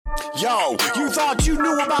Yo, you thought you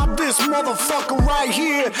knew about this motherfucker right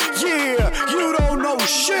here? Yeah, you don't know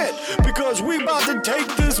shit, because we about to take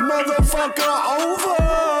this motherfucker over.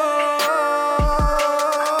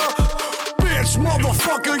 Bitch,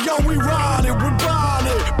 motherfucker, yo, we riding, we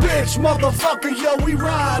buying. Bitch, motherfucker, yo, we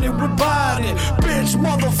riding, we buying. Bitch,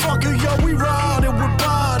 motherfucker, yo, we riding, we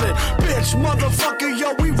buying. Bitch, motherfucker,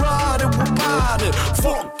 yo, we riding, we buying.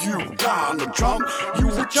 Fuck you, Donald Trump, you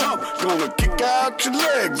a chump. Gonna kick out your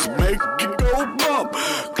legs, make it go bump.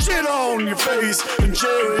 Shit on your face and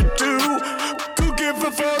share it too. Could give a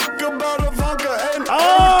fuck about a fucker and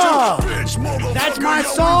bitch, that's my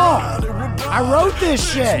song. I wrote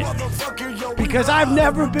this shit because I've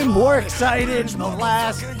never been more excited in the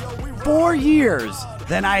last 4 years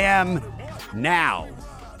than I am now.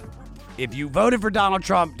 If you voted for Donald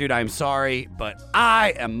Trump, dude, I'm sorry, but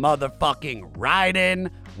I am motherfucking riding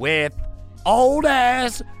with old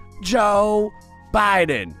ass Joe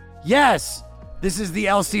Biden. Yes, this is the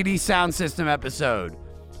LCD Soundsystem episode,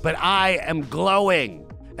 but I am glowing,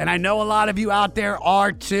 and I know a lot of you out there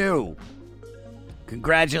are too.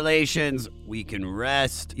 Congratulations, we can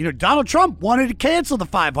rest. You know, Donald Trump wanted to cancel the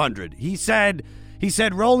 500. He said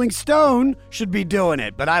Rolling Stone should be doing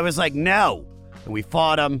it, but I was like, no, and we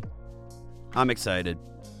fought him. I'm excited.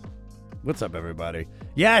 What's up, everybody?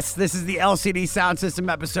 Yes, this is the LCD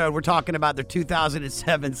Soundsystem episode. We're talking about their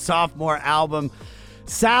 2007 sophomore album,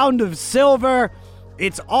 Sound of Silver.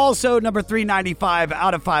 It's also number 395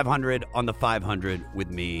 out of 500 on the 500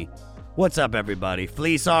 with me. What's up, everybody?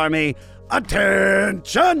 Fleece Army,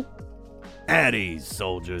 attention! At ease,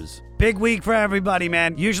 soldiers. Big week for everybody,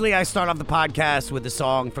 man. Usually I start off the podcast with a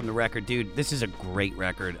song from the record. Dude, this is a great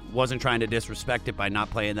record. Wasn't trying to disrespect it by not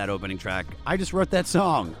playing that opening track. I just wrote that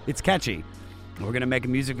song. It's catchy. We're going to make a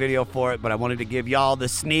music video for it, but I wanted to give y'all the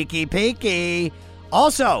sneaky peeky.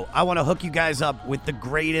 Also, I want to hook you guys up with the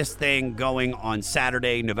greatest thing going on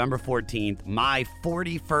Saturday, November 14th, my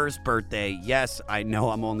 41st birthday. Yes, I know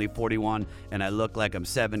I'm only 41, and I look like I'm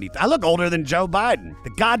 70. I look older than Joe Biden. The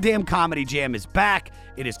goddamn Comedy Jam is back.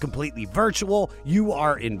 It is completely virtual. You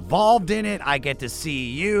are involved in it. I get to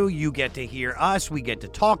see you. You get to hear us. We get to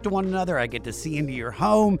talk to one another. I get to see into your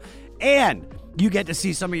home. And you get to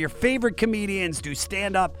see some of your favorite comedians do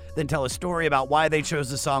stand-up, then tell a story about why they chose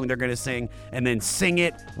the song they're going to sing, and then sing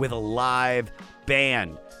it with a live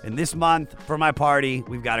band. And this month, for my party,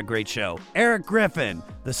 we've got a great show. Eric Griffin,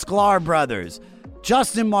 the Sklar Brothers,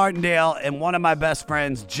 Justin Martindale, and one of my best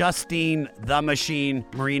friends, Justine the Machine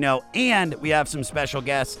Marino. And we have some special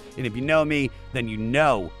guests. And if you know me, then you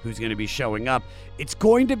know who's going to be showing up. It's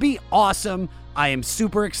going to be awesome. I am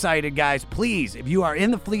super excited, guys. Please, if you are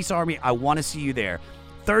in the Fleece Army, I want to see you there.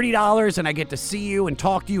 $30 and I get to see you and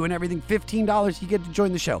talk to you and everything. $15, you get to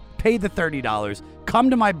join the show. Pay the $30. Come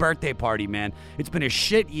to my birthday party, man. It's been a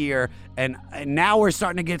shit year, and now we're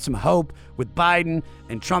starting to get some hope with Biden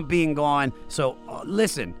and Trump being gone. So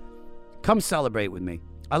listen, come celebrate with me.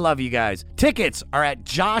 I love you guys. Tickets are at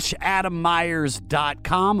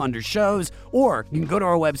joshadammyers.com under shows, or you can go to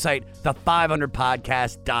our website,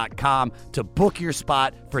 the500podcast.com, to book your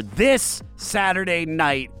spot for this Saturday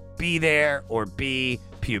night. Be there or be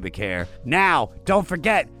pubic hair. Now, don't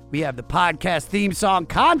forget, we have the podcast theme song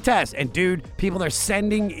contest. And dude, people are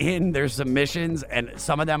sending in their submissions, and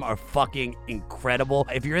some of them are fucking incredible.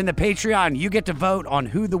 If you're in the Patreon, you get to vote on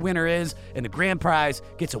who the winner is, and the grand prize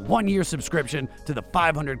gets a 1-year subscription to the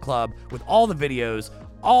 500 Club with all the videos,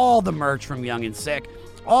 all the merch from Young and Sick,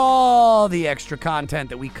 all the extra content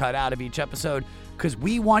that we cut out of each episode, because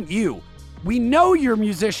we want you. We know you're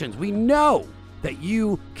musicians. We know that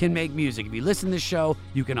you can make music. If you listen to this show,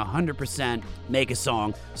 you can 100% make a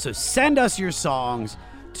song. So send us your songs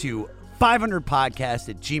to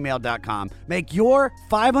 500podcast@gmail.com. Make your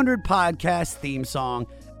 500 podcast theme song,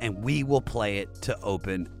 and we will play it to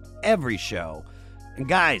open every show. And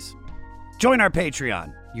guys, join our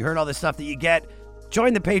Patreon. You heard all the stuff that you get.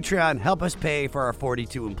 Join the Patreon. Help us pay for our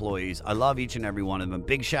 42 employees. I love each and every one of them.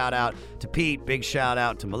 Big shout out to Pete. Big shout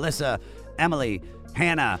out to Melissa, Emily,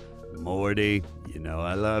 Hannah, Morty, you know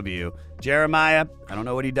I love you. Jeremiah, I don't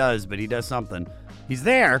know what he does, but he does something. He's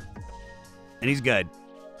there, and he's good.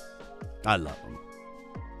 I love him.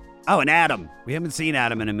 Oh, and Adam. We haven't seen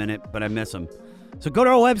Adam in a minute, but I miss him. So go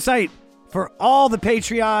to our website for all the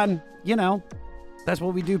Patreon. You know, that's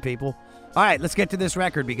what we do, people. All right, let's get to this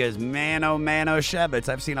record, because man, oh Shebets,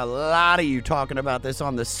 I've seen a lot of you talking about this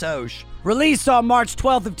on the Soch. Released on March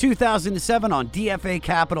 12th of 2007 on DFA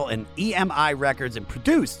Capitol and EMI Records, and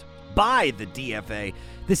produced by the DFA.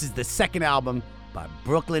 This is the second album by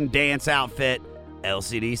Brooklyn dance outfit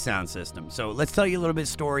LCD Soundsystem. So let's tell you a little bit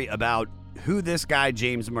story about who this guy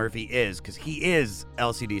James Murphy is, because he is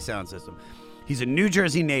LCD Soundsystem. He's a New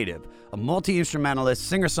Jersey native, a multi-instrumentalist,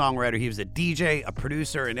 singer-songwriter. He was a DJ, a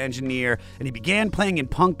producer, an engineer, and he began playing in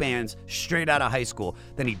punk bands straight out of high school.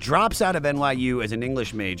 Then he drops out of NYU as an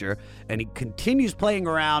English major, and he continues playing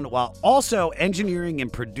around while also engineering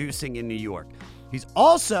and producing in New York. He's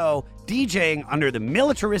also DJing under the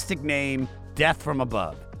militaristic name Death from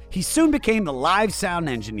Above. He soon became the live sound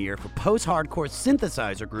engineer for post-hardcore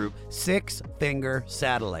synthesizer group Six Finger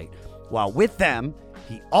Satellite. While with them,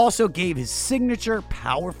 he also gave his signature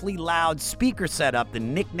powerfully loud speaker setup the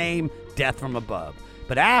nickname Death from Above.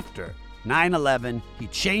 But after 9/11, he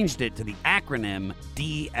changed it to the acronym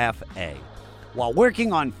DFA. While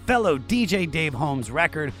working on fellow DJ Dave Holmes'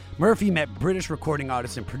 record, Murphy met British recording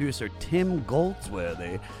artist and producer Tim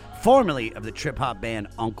Goldsworthy, formerly of the trip-hop band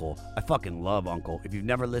Uncle. I fucking love Uncle. If you've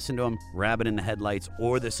never listened to them, Rabbit in the Headlights,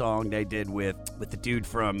 or the song they did with the dude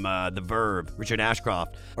from The Verve, Richard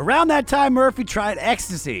Ashcroft. Around that time, Murphy tried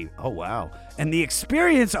ecstasy. Oh, wow. And the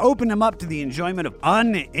experience opened him up to the enjoyment of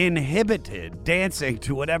uninhibited dancing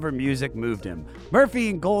to whatever music moved him.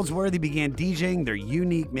 Murphy and Goldsworthy began DJing their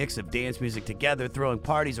unique mix of dance music together, throwing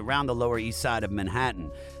parties around the Lower East Side of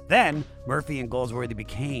Manhattan. Then, Murphy and Goldsworthy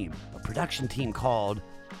became a production team called,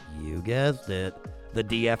 you guessed it, the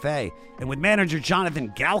DFA. And with manager Jonathan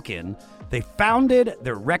Galkin, they founded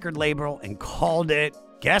their record label and called it,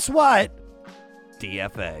 guess what?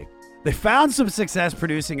 DFA. They found some success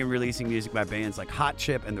producing and releasing music by bands like Hot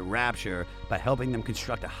Chip and The Rapture by helping them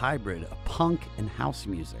construct a hybrid of punk and house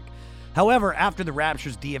music. However, after The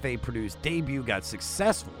Rapture's DFA-produced debut got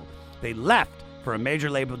successful, they left for a major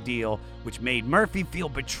label deal, which made Murphy feel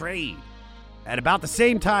betrayed. At about the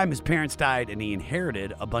same time, his parents died and he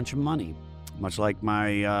inherited a bunch of money. Much like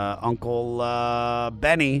my uncle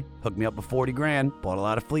Benny hooked me up with 40 grand, bought a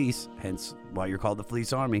lot of fleece, hence why you're called the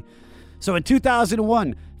Fleece Army. So in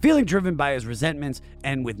 2001, feeling driven by his resentments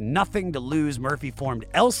and with nothing to lose, Murphy formed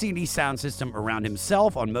LCD Soundsystem around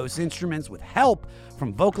himself on most instruments with help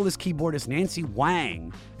from vocalist keyboardist Nancy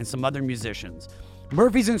Wang and some other musicians.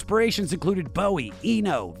 Murphy's inspirations included Bowie,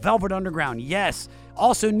 Eno, Velvet Underground, Yes,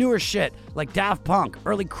 also newer shit like Daft Punk,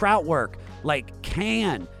 early Kraftwerk, like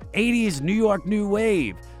Can, 80s New York New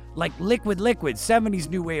Wave, like Liquid, 70s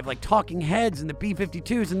New Wave, like Talking Heads and the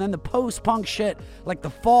B-52s, and then the post-punk shit like The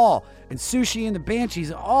Fall and Sushi and the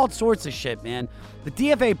Banshees, all sorts of shit, man. The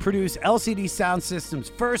DFA produced LCD Soundsystem's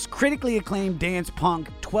first critically acclaimed dance punk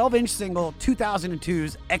 12-inch single,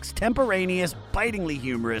 2002's extemporaneous, bitingly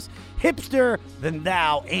humorous, hipster than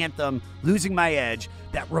thou anthem, Losing My Edge,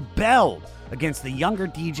 that rebelled against the younger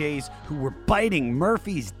DJs who were biting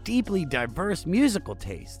Murphy's deeply diverse musical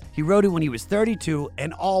taste. He wrote it when he was 32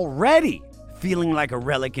 and already feeling like a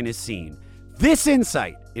relic in his scene. This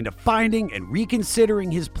insight into finding and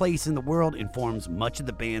reconsidering his place in the world informs much of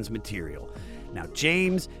the band's material. Now,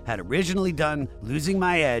 James had originally done Losing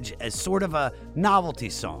My Edge as sort of a novelty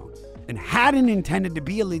song and hadn't intended to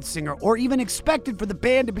be a lead singer or even expected for the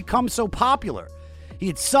band to become so popular. He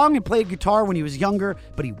had sung and played guitar when he was younger,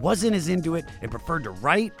 but he wasn't as into it and preferred to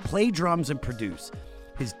write, play drums, and produce.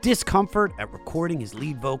 His discomfort at recording his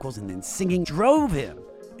lead vocals and then singing drove him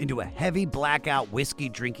into a heavy blackout whiskey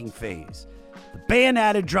drinking phase. The band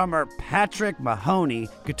added drummer Patrick Mahoney,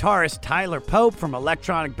 guitarist Tyler Pope from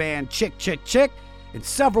electronic band Chick Chick Chick, and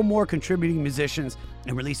several more contributing musicians,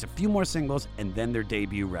 and released a few more singles and then their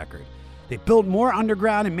debut record. They built more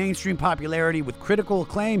underground and mainstream popularity with critical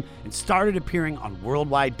acclaim and started appearing on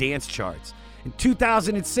worldwide dance charts. In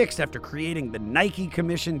 2006, after creating the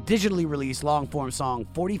Nike-commissioned digitally released long-form song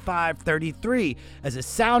 4533 as a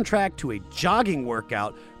soundtrack to a jogging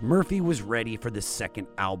workout, Murphy was ready for the second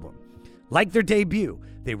album. Like their debut,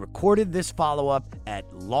 they recorded this follow-up at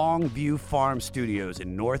Longview Farm Studios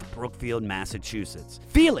in North Brookfield, Massachusetts.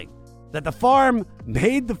 Feeling that the farm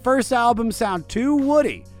made the first album sound too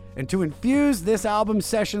woody, and to infuse this album's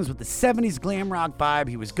sessions with the 70s glam rock vibe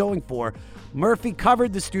he was going for, Murphy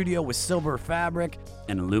covered the studio with silver fabric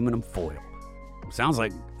and aluminum foil. Sounds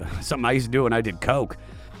like something I used to do when I did coke.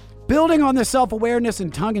 Building on the self-awareness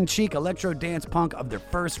and tongue-in-cheek electro dance punk of their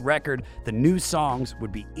first record, the new songs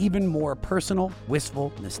would be even more personal,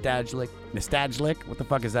 wistful, nostalgic, what the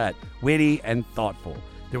fuck is that? Witty and thoughtful.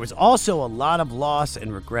 There was also a lot of loss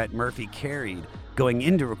and regret Murphy carried going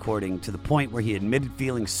into recording, to the point where he admitted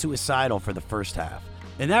feeling suicidal for the first half.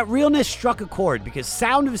 And that realness struck a chord because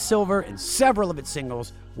Sound of Silver and several of its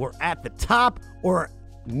singles were at the top or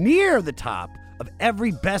near the top of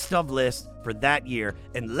every best of list for that year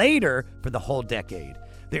and later for the whole decade.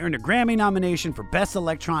 They earned a Grammy nomination for Best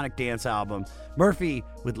Electronic Dance Album. Murphy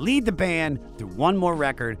would lead the band through one more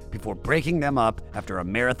record before breaking them up after a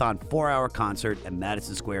marathon 4-hour concert at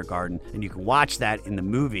Madison Square Garden, and you can watch that in the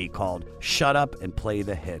movie called Shut Up and Play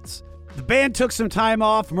the Hits. The band took some time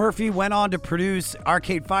off. Murphy went on to produce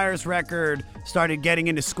Arcade Fire's record, started getting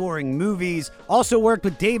into scoring movies, also worked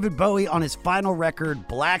with David Bowie on his final record,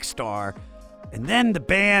 Black Star, and then the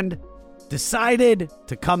band decided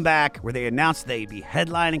to come back where they announced they'd be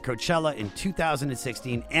headlining Coachella in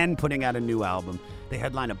 2016 and putting out a new album. They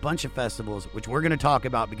headlined a bunch of festivals, which we're going to talk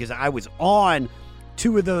about because I was on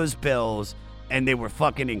 2 of those bills and they were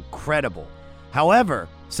fucking incredible. However,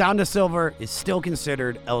 Sound of Silver is still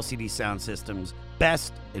considered LCD Soundsystem's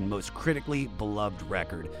best and most critically beloved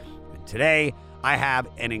record. And today, I have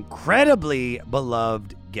an incredibly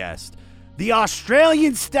beloved guest, the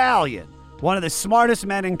Australian Stallion, one of the smartest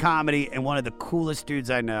men in comedy and one of the coolest dudes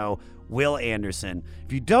I know, Will Anderson.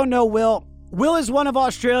 If you don't know Will is one of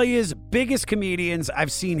Australia's biggest comedians.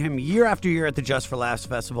 I've seen him year after year at the Just for Laughs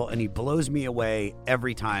Festival, and he blows me away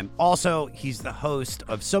every time. Also, he's the host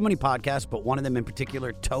of so many podcasts, but one of them in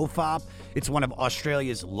particular, Tofop. It's one of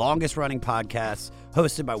Australia's longest-running podcasts,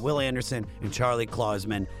 hosted by Will Anderson and Charlie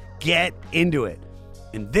Klausman. Get into it.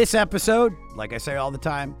 In this episode, like I say all the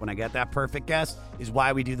time, when I get that perfect guest, is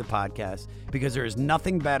why we do the podcast. Because there is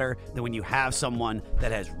nothing better than when you have someone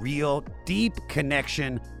that has real, deep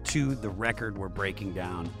connection to the record we're breaking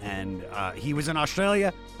down. And he was in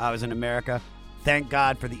Australia, I was in America. Thank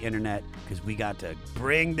God for the internet, because we got to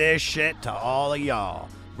bring this shit to all of y'all.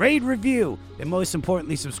 Rate, review, and most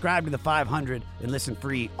importantly, subscribe to the 500 and listen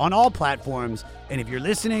free on all platforms. And if you're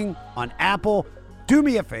listening on Apple, do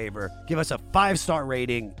me a favor, give us a 5-star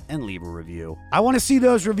rating and leave a review. I want to see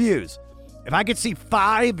those reviews. If I could see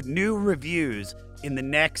 5 new reviews in the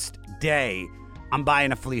next day, I'm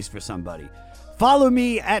buying a fleece for somebody. Follow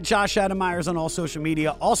me at Josh Adam Myers on all social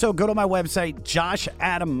media. Also, go to my website,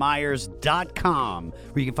 joshadammyers.com,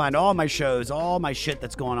 where you can find all my shows, all my shit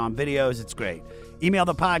that's going on, videos. It's great. Email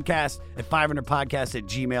the podcast at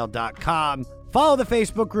 500podcast@gmail.com. Follow the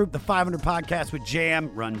Facebook group, The 500 Podcast with Jam,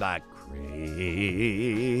 run by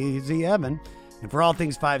Crazy Evan. And for all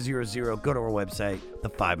things 500, go to our website,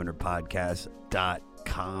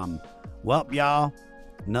 the500podcast.com. Well, y'all,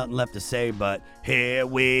 nothing left to say but here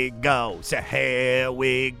we go. Say here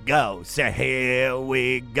we go. Say here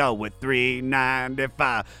we go with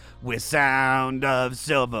 395 with Sound of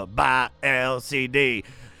Silver by LCD.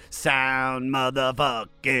 Sound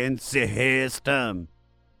motherfucking system.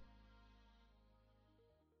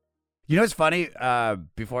 You know what's funny?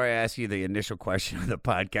 Before I ask you the initial question of the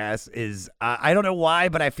podcast is, I don't know why,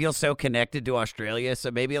 but I feel so connected to Australia.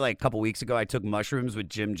 So maybe like a couple weeks ago, I took mushrooms with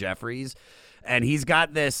Jim Jeffries, and he's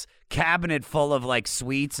got this cabinet full of like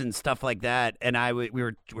sweets and stuff like that. And we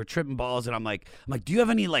were tripping balls, and I'm like, do you have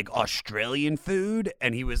any like Australian food?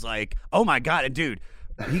 And he was like, oh my God, and dude,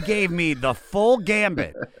 he gave me the full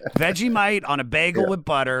gambit. Vegemite on a bagel with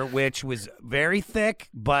butter, which was very thick,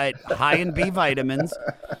 but high in B vitamins.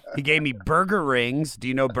 He gave me burger rings. Do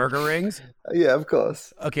you know burger rings? Yeah, of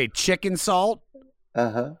course. Okay, chicken salt.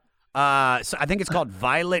 Uh-huh. So I think it's called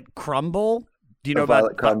Violet Crumble. Do you know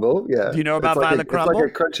Violet Crumble? Yeah. Do you know about Violet Crumble?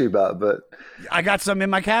 It's like a crunchy bar, but I got some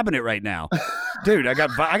in my cabinet right now. Dude, I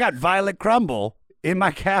got Violet Crumble in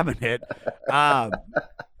my cabinet.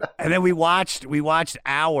 And then we watched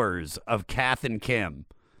hours of Kath and Kim.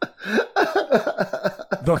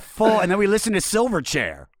 The full, and then we listened to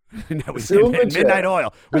Silverchair. Midnight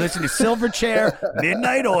Oil. We listened to Silverchair,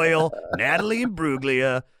 Midnight Oil, Natalie and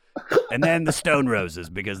Bruglia, and then the Stone Roses,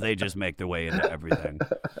 because they just make their way into everything.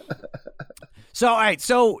 So, all right,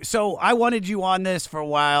 so I wanted you on this for a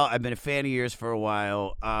while. I've been a fan of yours for a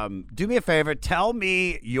while. Do me a favor. Tell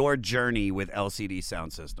me your journey with LCD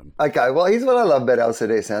Soundsystem. Okay, well, here's what I love about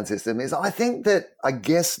LCD Soundsystem is I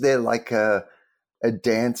guess they're like a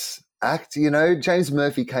dance act, you know. James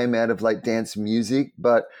Murphy came out of like dance music,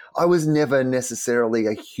 but I was never necessarily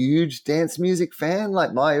a huge dance music fan.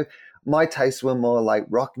 Like my tastes were more like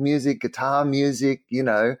rock music, guitar music, you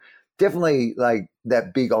know, definitely like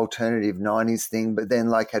that big alternative 90s thing, but then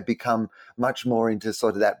like had become much more into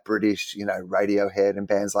sort of that British, you know, Radiohead and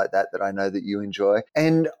bands like that I know that you enjoy.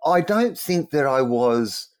 And I don't think that I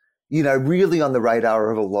was, you know, really on the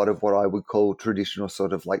radar of a lot of what I would call traditional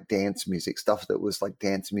sort of like dance music stuff that was like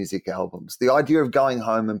dance music albums. The idea of going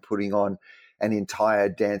home and putting on an entire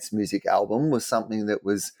dance music album was something that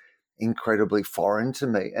was incredibly foreign to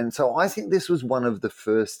me. And so I think this was one of the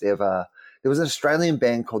first ever. There was an Australian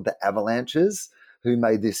band called the Avalanches who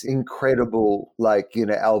made this incredible, like,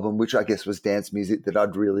 album, which I guess was dance music that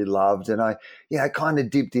I'd really loved. And I kind of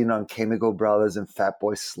dipped in on Chemical Brothers and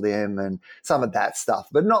Fatboy Slim and some of that stuff,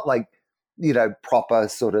 but not like, proper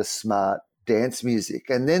sort of smart dance music.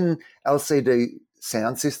 And then LCD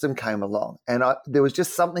Soundsystem came along, and there was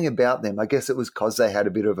just something about them. I guess it was because they had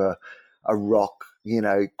a bit of a rock,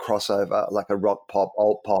 crossover, like a rock pop,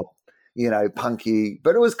 alt pop, punky,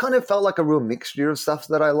 but it was kind of felt like a real mixture of stuff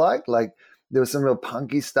that I liked. Like there was some real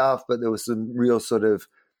punky stuff, but there was some real sort of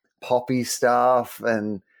poppy stuff.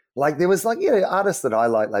 And like there was artists that I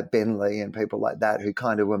like Ben Lee and people like that who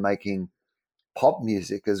kind of were making pop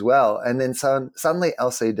music as well. And then suddenly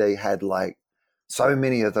LCD had like so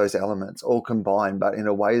many of those elements all combined, but in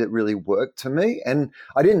a way that really worked to me. And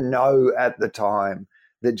I didn't know at the time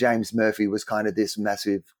that James Murphy was kind of this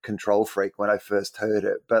massive control freak when I first heard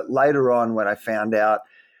it. But later on, when I found out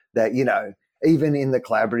that, even in the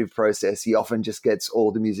collaborative process, he often just gets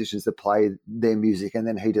all the musicians to play their music and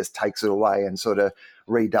then he just takes it away and sort of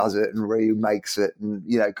redoes it and remakes it and,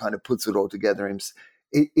 kind of puts it all together.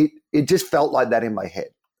 It just felt like that in my head.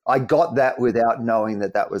 I got that without knowing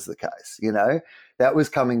that was the case, that was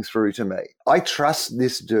coming through to me. I trust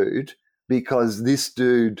this dude because this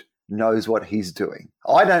dude knows what he's doing.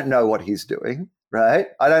 I don't know what he's doing, right?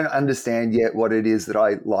 I don't understand yet what it is that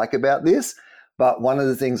I like about this. But one of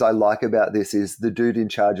the things I like about this is the dude in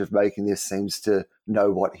charge of making this seems to know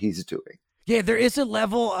what he's doing. Yeah, there is a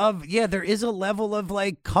level of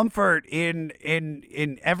like comfort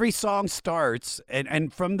in every song starts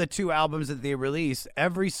and from the two albums that they release,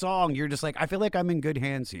 every song you're just like, I feel like I'm in good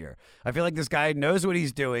hands here. I feel like this guy knows what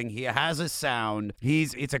he's doing. He has a sound.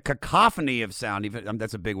 It's a cacophony of sound. Even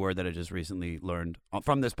that's a big word that I just recently learned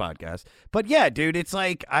from this podcast. But yeah, dude, it's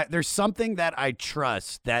like there's something that I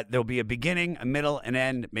trust that there'll be a beginning, a middle, an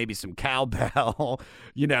end, maybe some cowbell.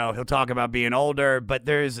 He'll talk about being older, but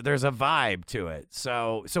there's a vibe to it.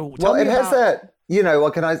 So tell me has that,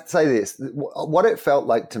 what can I say this? What it felt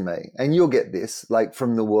like to me, and you'll get this, like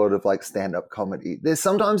from the world of like stand-up comedy. There's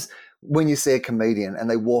sometimes when you see a comedian and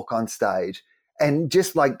they walk on stage and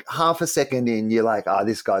just like half a second in, you're like,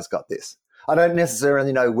 this guy's got this. I don't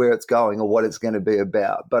necessarily know where it's going or what it's going to be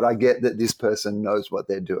about, but I get that this person knows what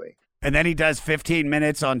they're doing. And then he does 15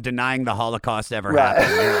 minutes on denying the Holocaust ever happened.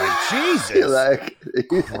 You're like,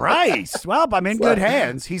 Jesus Christ. Well, I'm in good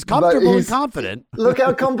hands. He's comfortable and confident. Look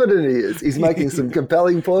how confident he is. He's making some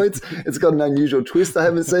compelling points. It's got an unusual twist I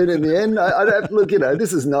haven't seen in the end. I don't look,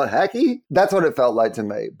 this is not hacky. That's what it felt like to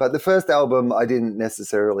me. But the first album, I don't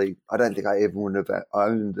think I ever would have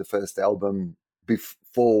owned the first album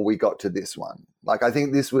before we got to this one. Like, I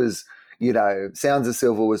think this was, Sounds of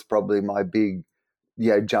Silver was probably my big,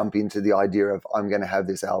 jump into the idea of I'm going to have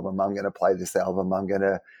this album. I'm going to play this album. I'm going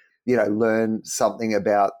to, learn something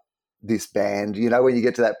about this band. When you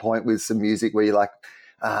get to that point with some music where you're like,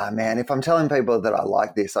 man, if I'm telling people that I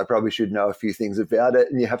like this, I probably should know a few things about it.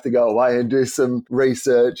 And you have to go away and do some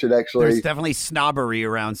research and actually. There's definitely snobbery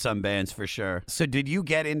around some bands for sure. So did you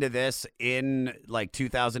get into this in like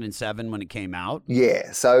 2007 when it came out?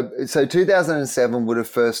 Yeah. So 2007 would have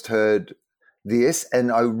first heard this,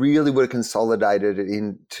 and I really would have consolidated it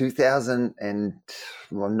in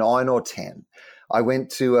 2009 or 10. I went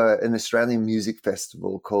to an Australian music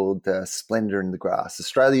festival called Splendour in the Grass.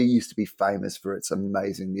 Australia used to be famous for its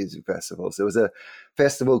amazing music festivals. There was a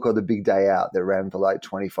festival called the Big Day Out that ran for like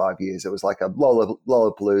 25 years. It was like a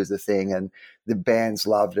Lollapalooza thing, and the bands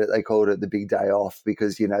loved it. They called it the Big Day Off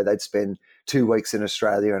because, they'd spend 2 weeks in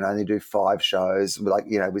Australia and only do 5 shows,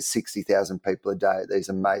 with 60,000 people a day at these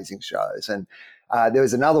amazing shows. And there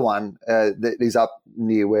was another one that is up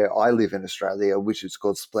near where I live in Australia, which is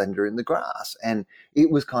called Splendour in the Grass. And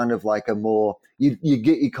it was kind of like a more, you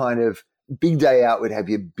get your kind of Big Day Out would have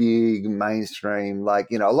your big mainstream, like,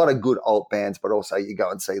 a lot of good alt bands, but also you go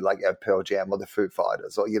and see like Pearl Jam or the Foo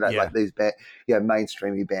Fighters or, like these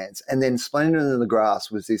mainstreamy bands. And then Splendour in the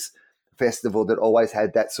Grass was this festival that always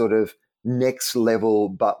had that sort of next level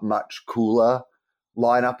but much cooler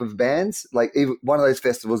lineup of bands, like even one of those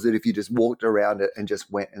festivals that if you just walked around it and just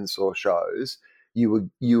went and saw shows,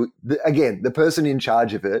 the person in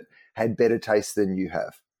charge of it had better taste than you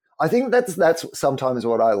have. I think that's sometimes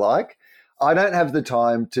what I like. I don't have the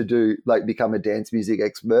time to become a dance music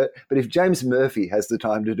expert, but if James Murphy has the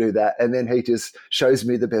time to do that and then he just shows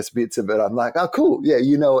me the best bits of it, I'm like, oh, cool. Yeah,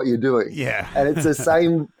 you know what you're doing. Yeah. And it's the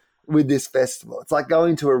same with this festival. It's like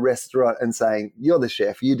going to a restaurant and saying, you're the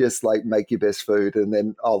chef, you just like make your best food and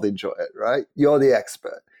then I'll enjoy it, right? You're the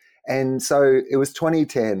expert. And so it was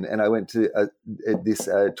 2010 and I went to this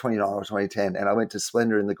 29 or 2010 and I went to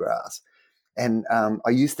Splendour in the Grass. And I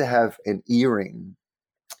used to have an earring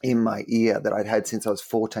in my ear that I'd had since I was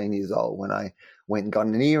 14 years old when I went and got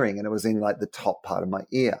an earring, and it was in like the top part of my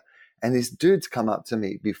ear. And this dude's come up to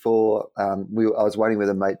me before I was waiting with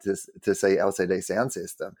a mate to see LCD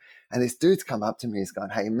Soundsystem, and this dude's come up to me. He's going,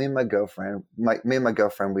 "Hey, me and my girlfriend,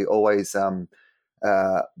 we always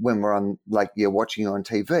when we're on watching on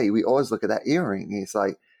TV, we always look at that earring." He's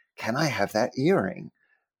like, "Can I have that earring?"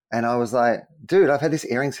 And I was like, "Dude, I've had this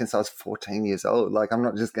earring since I was 14 years old. Like, I'm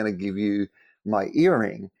not just going to give you my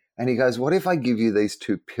earring." And he goes, "What if I give you these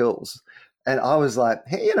 2 pills?" And I was like,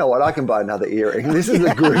 "Hey, you know what? I can buy another earring. This is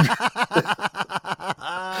a good."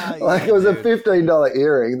 Like, it was a $15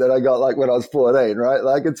 earring that I got like when I was 14, right?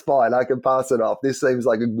 Like, it's fine. I can pass it off. This seems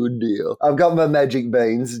like a good deal. I've got my magic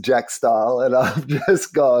beans, Jack style, and I've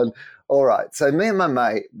just gone, all right. So me and my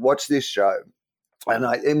mate watched this show, and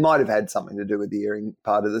it might have had something to do with the earring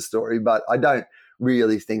part of the story, but I don't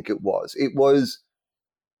really think it was. It was,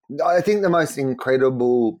 I think, the most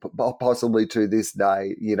incredible, possibly to this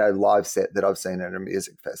day, live set that I've seen at a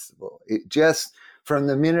music festival. It just, from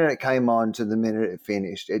the minute it came on to the minute it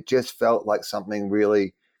finished, it just felt like something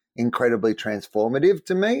really incredibly transformative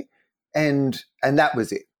to me. And that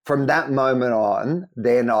was it. From that moment on,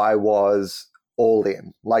 then I was all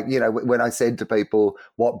in. Like, when I said to people,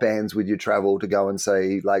 what bands would you travel to go and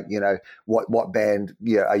see? Like, what band,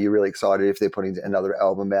 are you really excited if they're putting another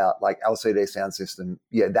album out? Like LCD Soundsystem,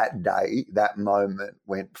 that day, that moment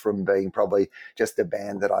went from being probably just a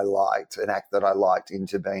band that I liked, an act that I liked,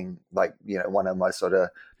 into being like, one of my sort of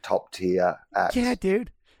top tier acts. Yeah, dude.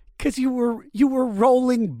 Because you were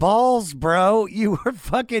rolling balls, bro. You were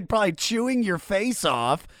fucking probably chewing your face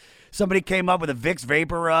off. Somebody came up with a Vicks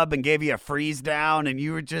Vapor Rub and gave you a freeze down, and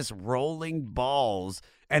you were just rolling balls.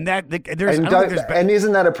 And isn't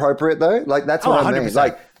that appropriate though? Like, that's what I mean. 100%.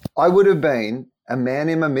 Like, I would have been a man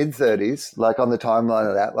in my mid-30s, like on the timeline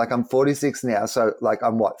of that. Like, I'm 46 now, so like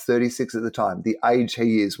I'm 36 at the time, the age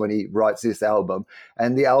he is when he writes this album.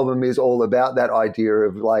 And the album is all about that idea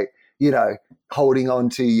of like, holding on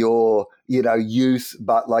to your, youth,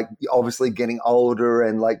 but like obviously getting older,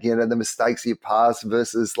 and like, the mistakes of your past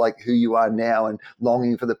versus like who you are now, and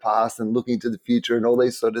longing for the past and looking to the future and all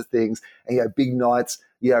these sort of things. And, big nights,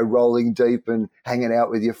 rolling deep and hanging out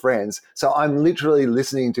with your friends. So I'm literally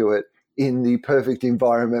listening to it in the perfect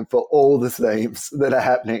environment for all the themes that are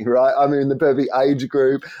happening, right? I'm in the perfect age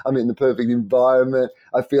group. I'm in the perfect environment.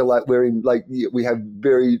 I feel like we're in, like, we have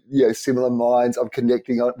very, similar minds. I'm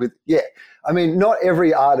connecting on with, I mean, not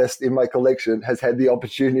every artist in my collection has had the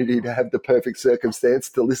opportunity to have the perfect circumstance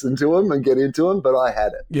to listen to them and get into them, but I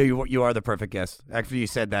had it. Yeah, you are the perfect guest. Actually, you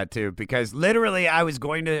said that too, because literally I was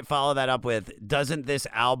going to follow that up with, doesn't this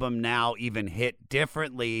album now even hit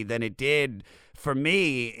differently than it did for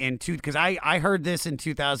me because I heard this in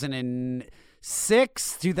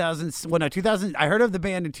 2006, 2000. I heard of the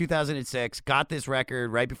band in 2006, got this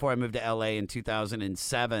record right before I moved to LA in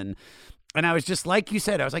 2007. And I was just, like you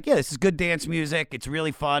said, I was like, yeah, this is good dance music. It's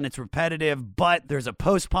really fun. It's repetitive, but there's a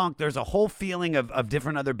post-punk. There's a whole feeling of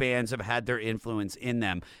different other bands have had their influence in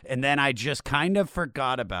them. And then I just kind of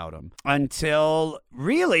forgot about them until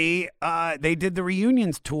really they did the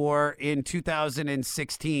Reunions tour in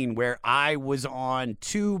 2016, where I was on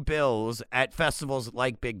 2 bills at festivals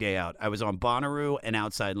like Big Day Out. I was on Bonnaroo and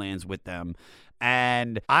Outside Lands with them.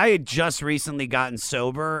 And I had just recently gotten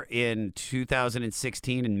sober in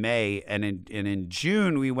 2016 in May, and in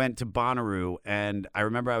June we went to Bonnaroo, and I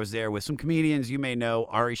remember I was there with some comedians you may know,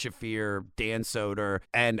 Ari Shaffir, Dan Soder,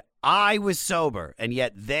 and I was sober, and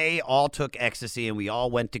yet they all took ecstasy, and we all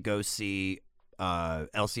went to go see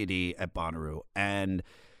LCD at Bonnaroo, and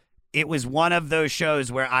it was one of those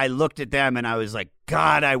shows where I looked at them and I was like,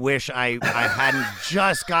 God, I wish I hadn't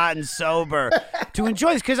just gotten sober to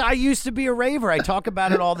enjoy this, because I used to be a raver. I talk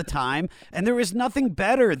about it all the time, and there is nothing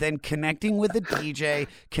better than connecting with a DJ,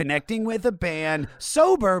 connecting with a band,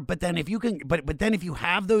 sober. But then if you can, but then if you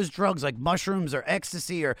have those drugs like mushrooms or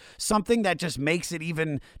ecstasy or something that just makes it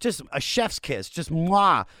even just a chef's kiss, just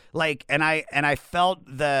mwah, like. And I felt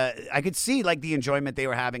I could see like the enjoyment they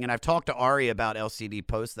were having, and I've talked to Ari about LCD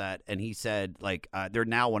post that, and he said like they're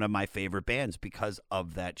now one of my favorite bands because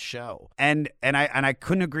of that show. And I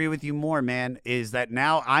couldn't agree with you more, man, is that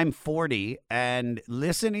now I'm 40 and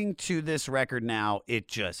listening to this record now, it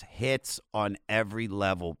just hits on every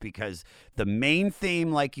level, because the main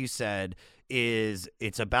theme, like you said, is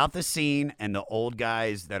it's about the scene and the old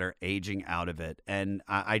guys that are aging out of it. And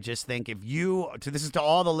I just think this is to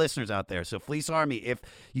all the listeners out there, so Fleece Army, if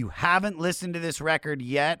you haven't listened to this record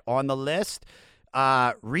yet on the list,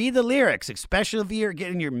 read the lyrics, especially if you're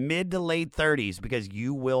getting your mid to late 30s, because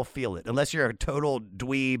you will feel it. Unless you're a total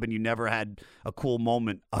dweeb and you never had a cool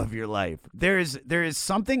moment of your life. There is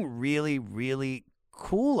something really, really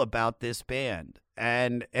cool about this band.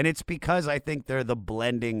 And it's because I think they're the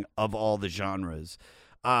blending of all the genres.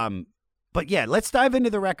 But yeah, let's dive into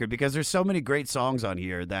the record because there's so many great songs on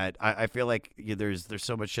here that I feel like there's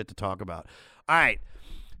so much shit to talk about. All right,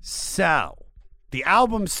 so the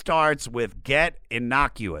album starts with Get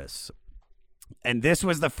Innocuous. And this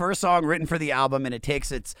was the first song written for the album, and it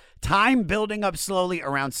takes its time building up slowly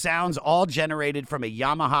around sounds all generated from a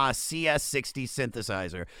Yamaha CS60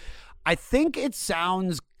 synthesizer. I think it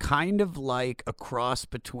sounds kind of like a cross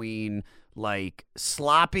between like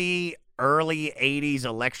sloppy early 80s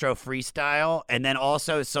electro freestyle and then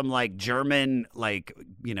also some like German like,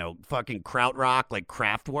 you know, fucking krautrock like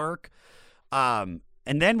Kraftwerk.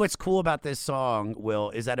 And then what's cool about this song, Will,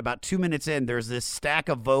 is that about 2 minutes in, there's this stack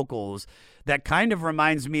of vocals that kind of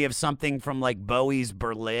reminds me of something from like Bowie's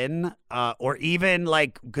Berlin, or even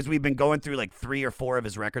like, because we've been going through like 3 or 4 of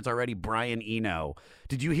his records already, Brian Eno.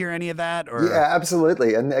 Did you hear any of that? Or? Yeah,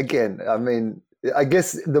 absolutely. And again, I mean, I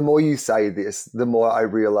guess the more you say this, the more I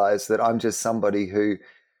realize that I'm just somebody who,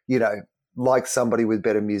 you know, likes somebody with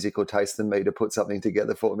better musical taste than me to put something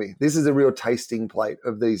together for me. This is a real tasting plate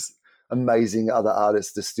of these amazing other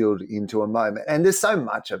artists distilled into a moment. And there's so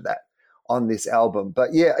much of that on this album. But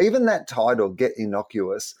yeah, even that title, Get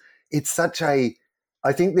Innocuous, it's such a,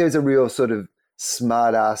 I think there's a real sort of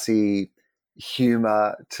smart-assy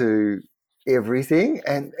humor to everything.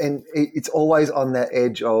 And it's always on that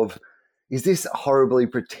edge of, is this horribly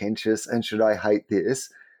pretentious and should I hate this?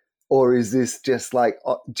 Or is this just like,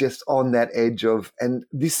 just on that edge of, and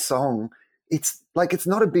this song, it's like, it's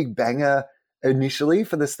not a big banger initially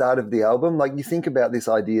for the start of the album. Like you think about this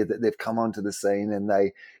idea that they've come onto the scene and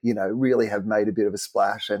they, you know, really have made a bit of a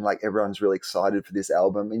splash and like everyone's really excited for this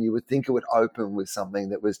album. And you would think it would open with something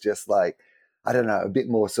that was just like, I don't know, a bit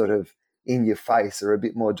more sort of in your face or a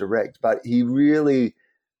bit more direct. But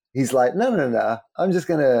he's like, no, I'm just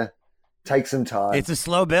going to take some time. It's a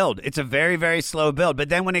slow build. It's a very, very slow build. But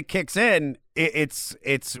then when it kicks in, it's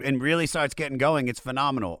and really starts getting going. It's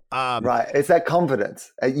phenomenal. Right. It's that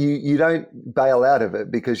confidence. You don't bail out of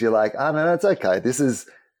it because you're like, oh, no, it's okay. This is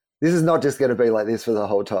not just going to be like this for the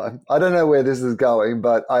whole time. I don't know where this is going,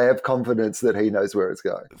 but I have confidence that he knows where it's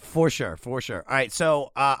going. For sure. All right.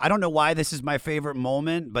 So I don't know why this is my favorite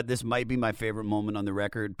moment, but this might be my favorite moment on the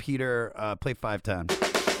record. Peter, play 510.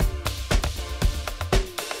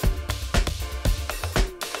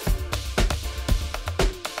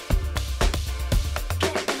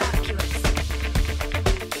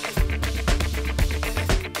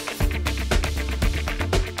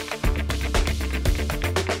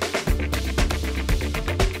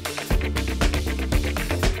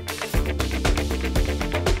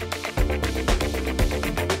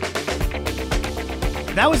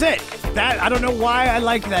 That was it. That I don't know why I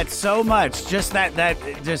liked that so much. Just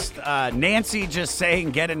Nancy just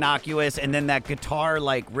saying "Get Innocuous" and then that guitar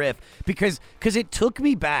like riff because it took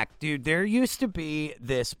me back, dude. There used to be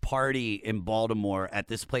this party in Baltimore at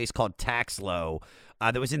this place called Taxlow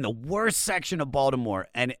that was in the worst section of Baltimore,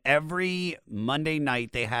 and every Monday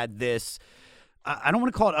night they had this. I don't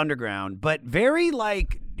want to call it underground, but very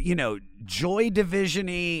like, you know, Joy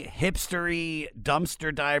Division-y, hipstery,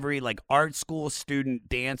 dumpster divery, like art school student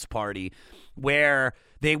dance party where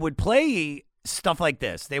they would play stuff like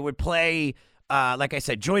this. They would play, like I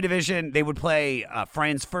said, Joy Division. They would play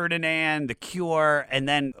Franz Ferdinand, The Cure, and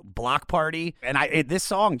then Block Party. And this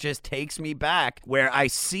song just takes me back where I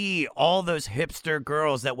see all those hipster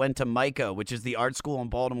girls that went to MICA, which is the art school in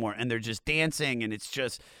Baltimore, and they're just dancing, and it's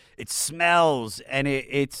just... It smells, and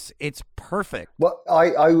it's perfect. Well,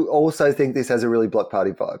 I also think this has a really Block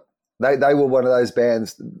Party vibe. They were one of those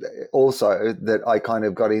bands also that I kind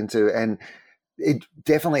of got into, and it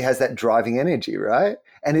definitely has that driving energy, right?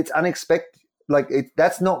 And it's unexpected. Like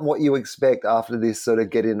that's not what you expect after this sort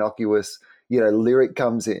of Get Innocuous, you know, lyric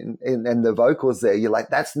comes in and the vocals there. You're like,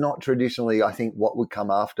 that's not traditionally, I think, what would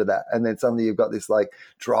come after that. And then suddenly you've got this like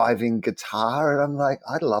driving guitar, and I'm like,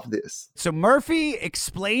 I love this. So Murphy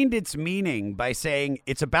explained its meaning by saying,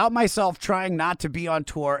 it's about myself trying not to be on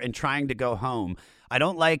tour and trying to go home. I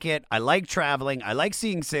don't like it. I like traveling. I like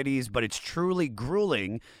seeing cities, but it's truly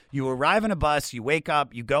grueling. You arrive in a bus, you wake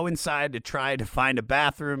up, you go inside to try to find a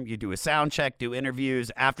bathroom, you do a sound check, do interviews.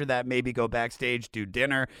 After that, maybe go backstage, do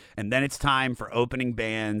dinner, and then it's time for opening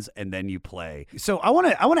bands, and then you play. So I want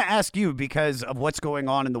to ask you, because of what's going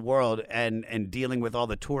on in the world and dealing with all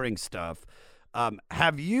the touring stuff,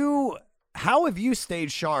 have you how have you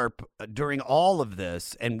stayed sharp during all of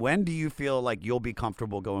this? And when do you feel like you'll be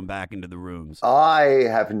comfortable going back into the rooms? I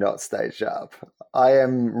have not stayed sharp. I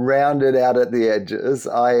am rounded out at the edges.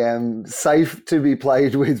 I am safe to be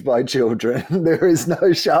played with by children. There is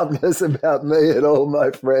no sharpness about me at all,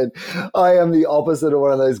 my friend. I am the opposite of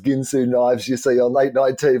one of those Ginsu knives you see on late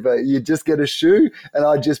night TV. You just get a shoe and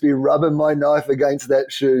I'd just be rubbing my knife against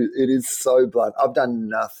that shoe. It is so blunt. I've done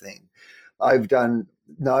nothing.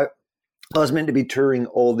 No, I was meant to be touring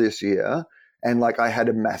all this year. And like I had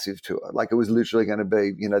a massive tour, like it was literally going to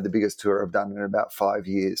be, the biggest tour I've done in about 5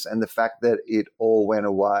 years. And the fact that it all went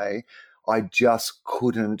away, I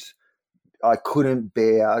couldn't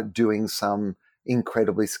bear doing some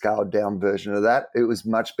incredibly scaled down version of that. It was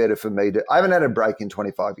much better for me I haven't had a break in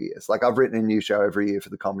 25 years. Like I've written a new show every year for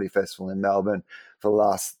the Comedy Festival in Melbourne for the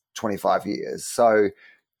last 25 years. So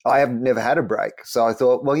I have never had a break. So I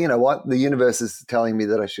thought, well, you know what? The universe is telling me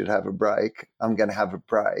that I should have a break. I'm going to have a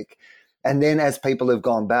break. And then as people have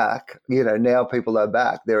gone back, now people are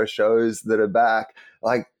back. There are shows that are back.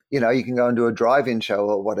 Like, you can go and do a drive-in show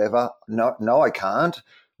or whatever. No, I can't.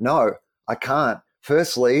 No, I can't.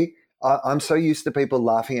 Firstly, I'm so used to people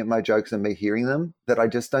laughing at my jokes and me hearing them that I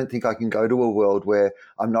just don't think I can go to a world where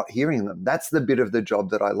I'm not hearing them. That's the bit of the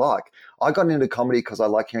job that I like. I got into comedy because I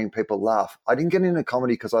like hearing people laugh. I didn't get into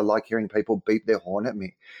comedy because I like hearing people beep their horn at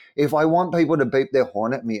me. If I want people to beep their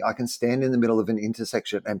horn at me, I can stand in the middle of an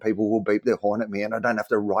intersection and people will beep their horn at me and I don't have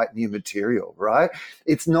to write new material, right?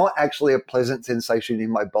 It's not actually a pleasant sensation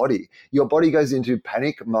in my body. Your body goes into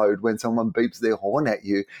panic mode when someone beeps their horn at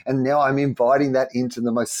you. And now I'm inviting that into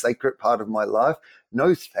the most sacred part of my life.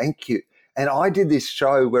 No, thank you. And I did this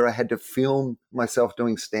show where I had to film myself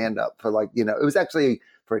doing stand-up for it was actually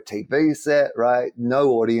for a TV set, right?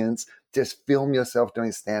 No audience. Just film yourself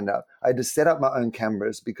doing stand-up. I had to set up my own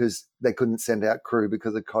cameras because they couldn't send out crew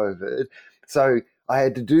because of COVID. So I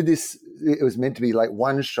had to do this. It was meant to be like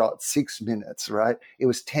one shot, 6 minutes, right? It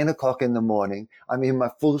was 10 o'clock in the morning. I'm in my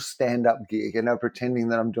full stand-up gig and I'm pretending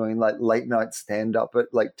that I'm doing like late night stand-up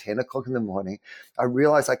at like 10 o'clock in the morning. I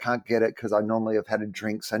realize I can't get it because I normally have had a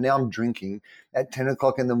drink. So now I'm drinking at 10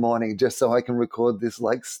 o'clock in the morning just so I can record this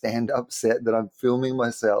like stand-up set that I'm filming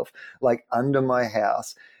myself like under my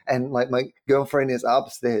house. And like my girlfriend is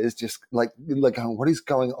upstairs just like going, what is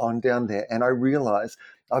going on down there? And I realize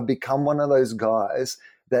I've become one of those guys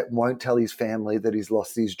that won't tell his family that he's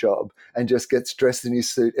lost his job and just gets dressed in his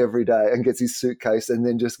suit every day and gets his suitcase and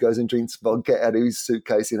then just goes and drinks vodka out of his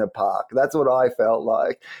suitcase in a park. That's what I felt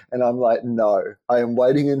like. And I'm like, no, I am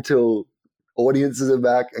waiting until audiences are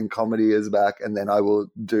back and comedy is back, and then I will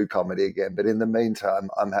do comedy again. But in the meantime,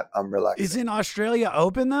 I'm relaxing. Isn't Australia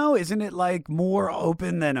open though? Isn't it like more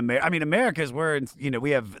open than America? I mean, America's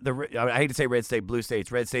we have I hate to say red state, blue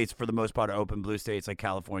states. Red states for the most part are open. Blue states like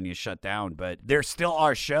California shut down, but there still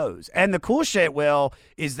are shows. And the cool shit, Will,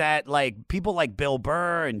 is that like people like Bill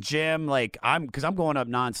Burr and Jim, because I'm going up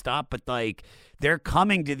nonstop, but like they're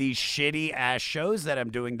coming to these shitty ass shows that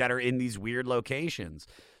I'm doing that are in these weird locations.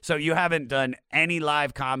 So you haven't done any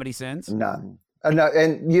live comedy since? None. No,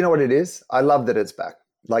 and you know what it is? I love that it's back.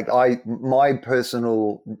 Like my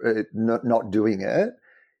personal not doing it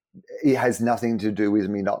has nothing to do with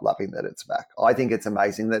me not loving that it's back. I think it's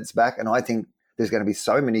amazing that it's back, and I think there's going to be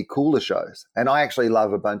so many cooler shows. And I actually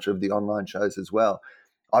love a bunch of the online shows as well.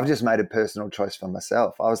 I've just made a personal choice for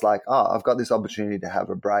myself. I was like, I've got this opportunity to have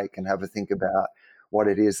a break and have a think about what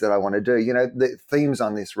it is that I want to do. The themes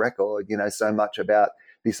on this record, so much about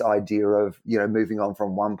this idea of, moving on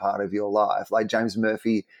from one part of your life. Like James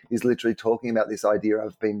Murphy is literally talking about this idea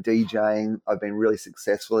of been DJing. I've been really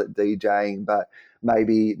successful at DJing, but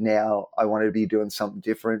maybe now I want to be doing something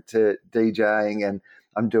different to DJing, and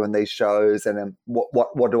I'm doing these shows, and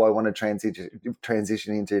what do I want to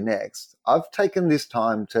transition into next? I've taken this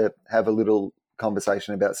time to have a little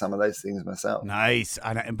conversation about some of those things myself. Nice.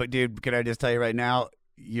 But dude, can I just tell you right now,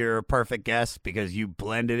 you're a perfect guest because you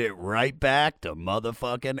blended it right back to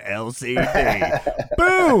motherfucking LCD.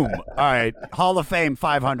 Boom! All right, Hall of Fame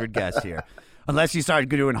 500 guests here. Unless you start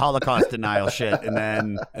doing Holocaust denial shit, and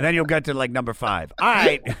then you'll get to like number 5. All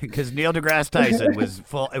right, because Neil deGrasse Tyson was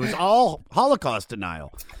full. It was all Holocaust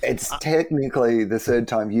denial. It's technically the third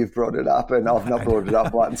time you've brought it up, and I've not brought it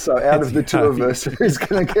up once. So out of the two of us, who's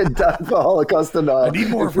going to get done for Holocaust denial? I need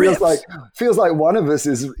more riffs. Feels like one of us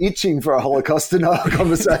is itching for a Holocaust denial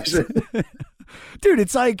conversation. Dude,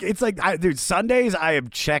 it's like, Sundays I am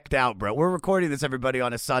checked out, bro. We're recording this, everybody,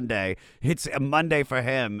 on a Sunday. It's a Monday for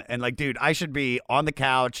him. And dude, I should be on the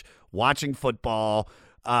couch watching football,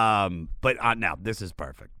 But now this is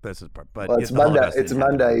perfect. This is perfect. But Well, it's Monday. It's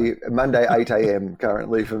Monday 8 a.m.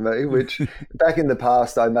 currently for me. Which back in the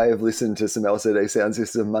past I may have listened to some LCD Sound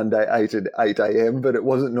System Monday 8 a.m. But it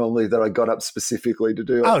wasn't normally that I got up specifically to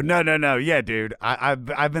do it. Oh no, yeah, dude.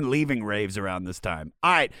 I've been leaving raves around this time.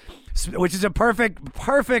 All right, which is a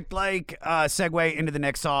perfect like segue into the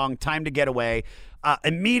next song. Time to Get Away.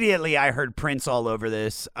 Immediately I heard Prince all over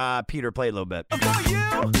this. Peter, play a little bit. For you,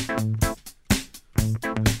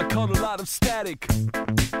 I caught a lot of static.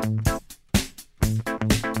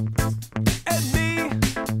 And me,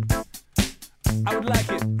 I would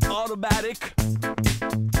like it automatic.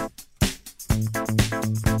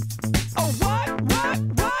 Oh,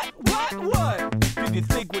 what did you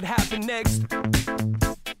think would happen next?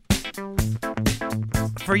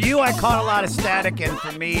 For you, I caught a lot of static, and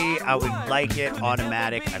for me, I would like it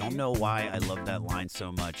automatic. I don't know why I love that line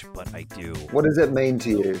so much, but I do. What does it mean to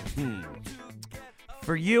you?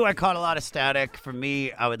 For you, I caught a lot of static. For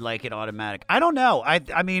me, I would like it automatic. I don't know.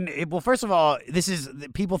 I mean, well, first of all,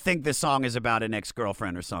 people think this song is about an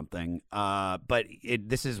ex-girlfriend or something. But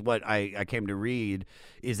this is what I came to read,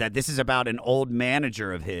 is that this is about an old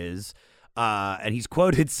manager of his. And he's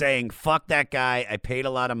quoted saying, "Fuck that guy. I paid a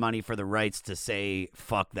lot of money for the rights to say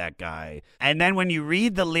fuck that guy." And then when you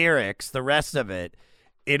read the lyrics, the rest of it,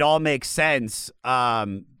 it all makes sense.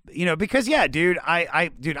 Because yeah, dude,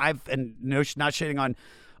 I've not shitting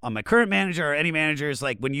on my current manager or any managers.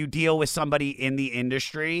 Like when you deal with somebody in the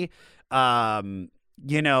industry, I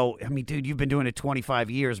mean, dude, you've been doing it 25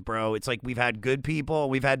 years, bro. It's like we've had good people,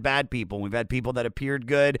 we've had bad people, we've had people that appeared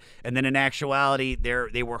good, and then in actuality,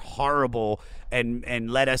 they were horrible and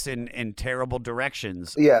led us in terrible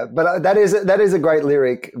directions. Yeah, but that is a great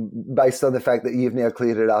lyric based on the fact that you've now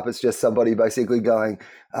cleared it up. It's just somebody basically going,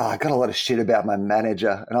 I got a lot of shit about my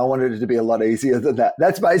manager, and I wanted it to be a lot easier than that.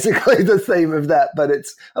 That's basically the theme of that, but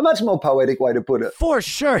it's a much more poetic way to put it. For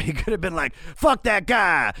sure, he could have been like, "Fuck that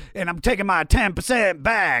guy, and I'm taking my 10%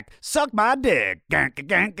 back. Suck my dick."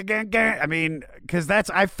 I mean, because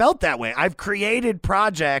I felt that way. I've created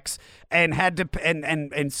projects and had to,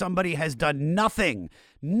 and somebody has done nothing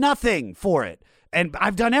for it. And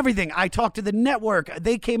I've done everything. I talked to the network.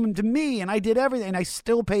 They came to me, and I did everything. And I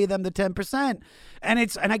still pay them the 10%. And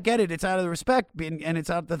I get it. It's out of the respect, and it's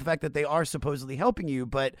out of the fact that they are supposedly helping you.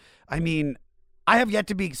 But I mean, I have yet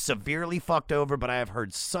to be severely fucked over, but I have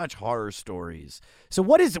heard such horror stories. So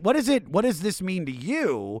what does this mean to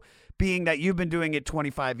you, being that you've been doing it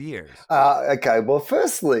 25 years? Okay. Well,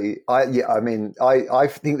 firstly, I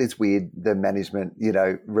think it's weird, the management,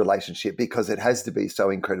 relationship, because it has to be so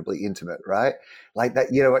incredibly intimate, right? Like that,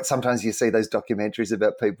 sometimes you see those documentaries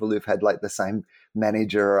about people who've had like the same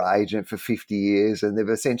manager or agent for 50 years and they've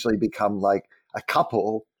essentially become like a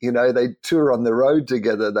couple, they tour on the road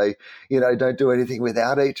together. They, don't do anything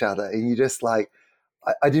without each other. And you just like,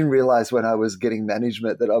 I didn't realize when I was getting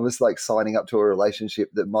management that I was like signing up to a relationship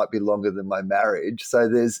that might be longer than my marriage. So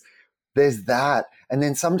there's that. And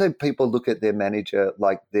then sometimes people look at their manager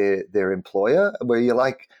like their employer, where you're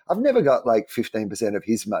like, I've never got like 15% of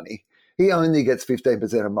his money. He only gets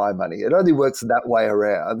 15% of my money. It only works that way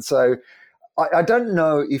around. So I don't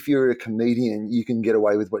know if you're a comedian, you can get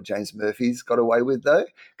away with what James Murphy's got away with though.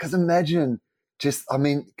 Because imagine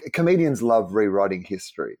comedians love rewriting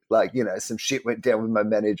history. Like, some shit went down with my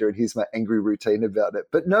manager and here's my angry routine about it.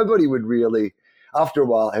 But nobody would really, after a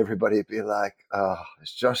while, everybody would be like, oh,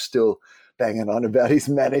 is Josh still banging on about his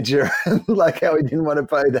manager and like how he didn't want to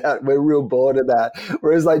pay that? We're real bored of that.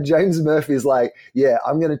 Whereas like James Murphy's like, yeah,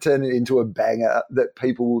 I'm going to turn it into a banger that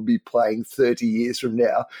people will be playing 30 years from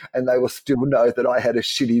now and they will still know that I had a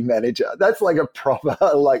shitty manager. That's like a proper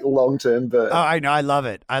like long-term burn. Oh, I know. I love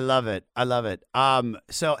it.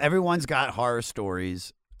 So everyone's got horror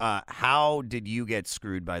stories. How did you get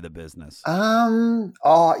screwed by the business? You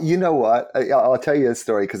know what? I'll tell you a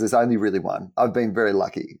story because there's only really one. I've been very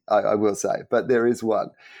lucky, I will say, but there is one.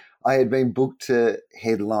 I had been booked to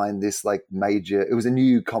headline this like major, it was a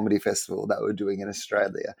new comedy festival that we're doing in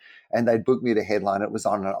Australia, and they'd booked me to headline. It was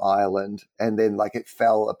on an island, and then like it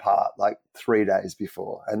fell apart like 3 days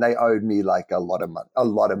before, and they owed me like a lot of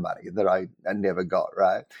money that I never got,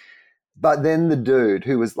 right? But then the dude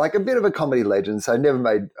who was like a bit of a comedy legend, so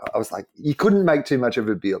I was like, you couldn't make too much of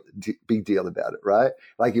a big deal about it, right?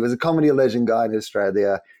 Like he was a comedy legend guy in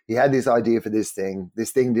Australia. He had this idea for this thing.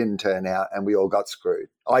 This thing didn't turn out and we all got screwed.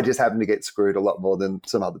 I just happened to get screwed a lot more than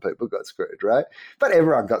some other people got screwed, right? But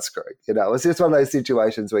everyone got screwed, It was just one of those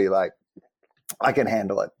situations where you're like, I can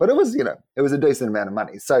handle it. But it was, it was a decent amount of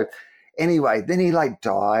money. So anyway, then he like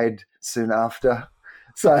died soon after.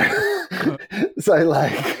 So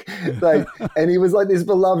like Like, and he was like this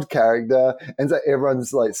beloved character, and so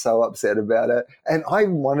everyone's like so upset about it. And I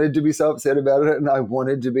wanted to be so upset about it, and I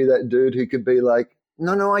wanted to be that dude who could be like,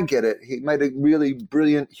 no, I get it. He made a really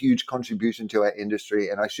brilliant, huge contribution to our industry,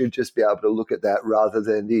 and I should just be able to look at that rather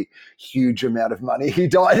than the huge amount of money he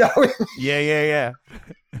died owing. Yeah.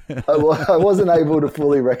 I wasn't able to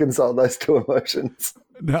fully reconcile those two emotions.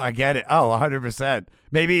 No, I get it. Oh, 100%.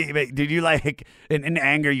 Maybe did you like, in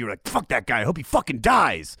anger, you were like, fuck that guy. I hope he fucking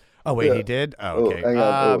dies. Oh, wait, he did? Oh, okay. Hang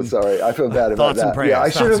on. Sorry. I feel bad about that. Prayers, yeah,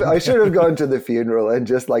 I should have gone to the funeral and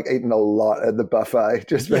just like eaten a lot at the buffet.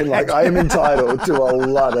 Just been like, I am entitled to a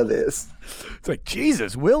lot of this. It's like,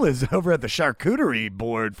 Jesus, Will is over at the charcuterie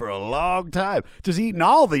board for a long time, just eating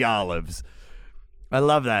all the olives. I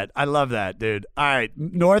love that, dude. All right,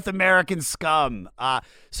 North American Scum.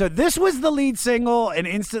 So this was the lead single and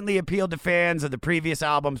instantly appealed to fans of the previous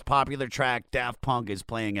album's popular track, Daft Punk is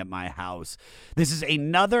Playing at My House. This is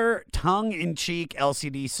another tongue-in-cheek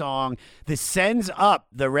LCD song that sends up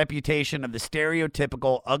the reputation of the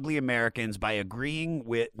stereotypical ugly Americans by agreeing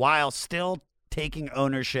with, while still taking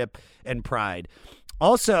ownership and pride.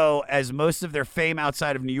 Also, as most of their fame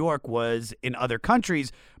outside of New York was in other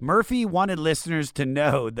countries, Murphy wanted listeners to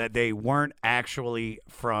know that they weren't actually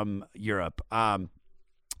from Europe.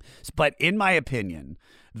 But in my opinion,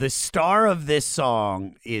 the star of this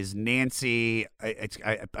song is Nancy.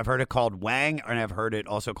 I've heard it called Wang, and I've heard it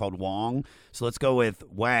also called Wong. So let's go with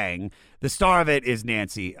Wang. The star of it is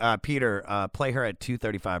Nancy. Peter, play her at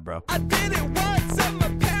 2:35, bro. I did it once and my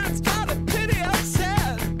parents got a pity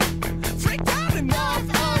upset. Freaked out in North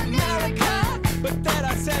America. But then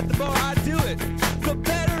I said the more I do it, the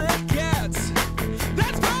better it gets.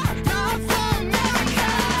 That's why North America.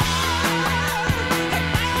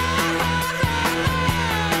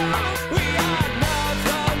 We are North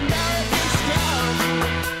American scum.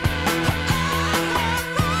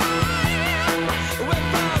 We're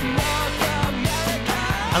from North America.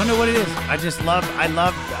 I don't know what it is. I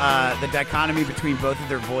love the dichotomy between both of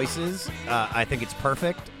their voices. I think it's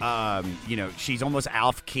perfect. She's almost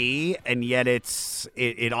Alf Key, and yet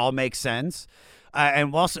it all makes sense.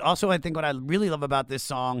 And also, I think what I really love about this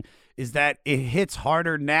song is that it hits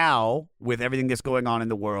harder now with everything that's going on in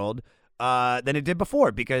the world than it did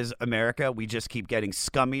before, because America, we just keep getting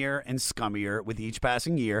scummier and scummier with each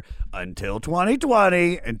passing year until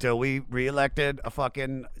 2020, until we reelected a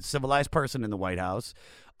fucking civilized person in the White House.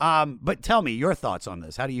 But tell me your thoughts on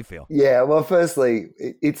this. How do you feel? Yeah, well, firstly,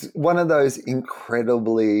 it's one of those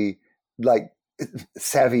incredibly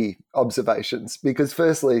savvy observations, because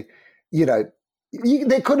firstly, there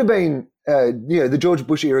could have been, the George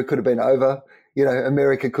Bush era could have been over.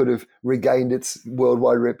 America could have regained its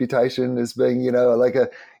worldwide reputation as being, a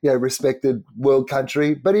respected world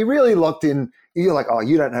country. But he really locked in. You're like, oh,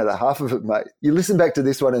 you don't know the half of it, mate. You listen back to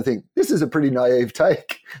this one and think, this is a pretty naive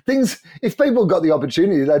take. If people got the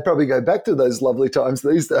opportunity, they'd probably go back to those lovely times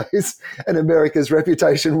these days and America's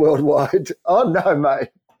reputation worldwide. Oh, no,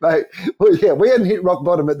 mate. Well, yeah, we hadn't hit rock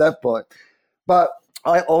bottom at that point. But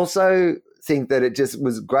I also think that it just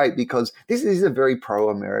was great because this is a very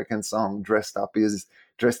pro-American song, dressed up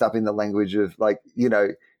in the language of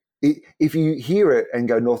if you hear it and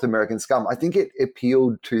go North American scum, I think it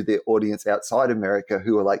appealed to the audience outside America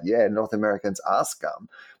who are like, yeah, North Americans are scum.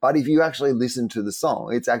 But if you actually listen to the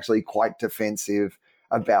song, it's actually quite defensive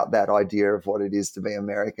about that idea of what it is to be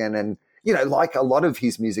American. And, like a lot of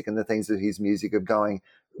his music and the things of his music of going,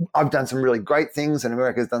 I've done some really great things and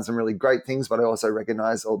America's done some really great things, but I also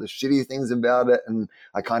recognize all the shitty things about it. And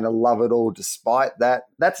I kind of love it all despite that.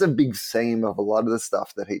 That's a big theme of a lot of the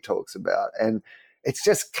stuff that he talks about. And it's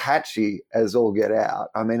just catchy as all get out.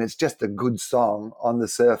 I mean, it's just a good song on the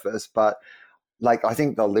surface, but I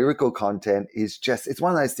think the lyrical content is it's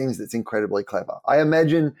one of those things that's incredibly clever. I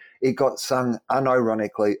imagine it got sung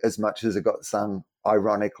unironically as much as it got sung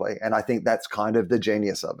ironically. And I think that's kind of the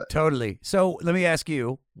genius of it. Totally. So let me ask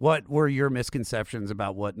you, what were your misconceptions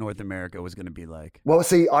about what North America was going to be like? Well,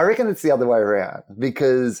 see, I reckon it's the other way around,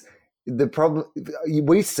 because the problem,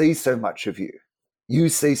 we see so much of you. You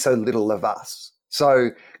see so little of us. So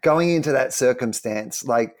going into that circumstance,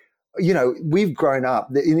 we've grown up.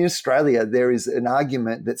 In Australia, there is an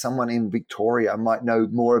argument that someone in Victoria might know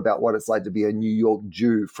more about what it's like to be a New York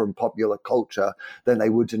Jew from popular culture than they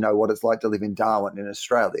would to know what it's like to live in Darwin in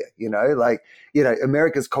Australia.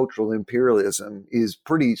 America's cultural imperialism is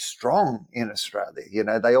pretty strong in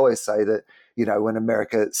Australia. They always say that, you know, when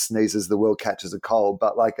America sneezes, the world catches a cold.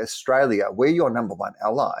 But like Australia, we're your number one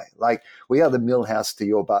ally. Like we are the Millhouse to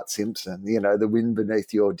your Bart Simpson, you know, the wind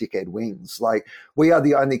beneath your dickhead wings. Like we are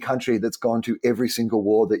the only country that's gone to every single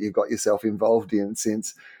war that you've got yourself involved in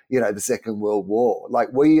since, you know, the Second World War. Like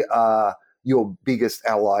we are your biggest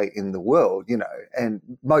ally in the world, you know, and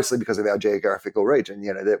mostly because of our geographical region,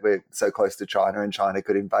 you know, that we're so close to China, and China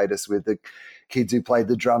could invade us with the kids who played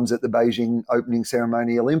the drums at the Beijing opening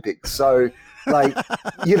ceremony Olympics. So like,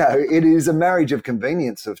 you know, it is a marriage of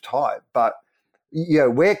convenience of type, but you know,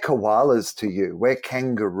 we're koalas to you. We're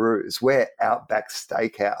kangaroos. We're Outback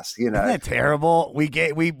Steakhouse, you know. Isn't that terrible?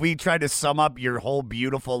 We tried to sum up your whole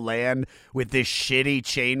beautiful land with this shitty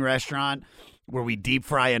chain restaurant where we deep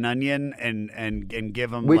fry an onion and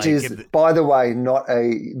give them, which is, by the way, not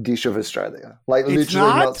a dish of Australia. Like it's literally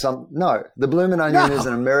not? not some. No, the bloomin' onion is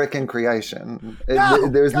an American creation.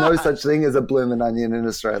 There's no such thing as a bloomin' onion in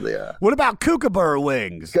Australia. What about kookaburra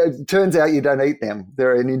wings? It turns out you don't eat them.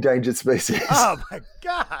 They're an endangered species. Oh my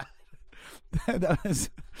god,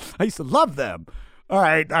 I used to love them. All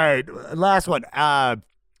right, last one.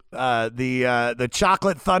 The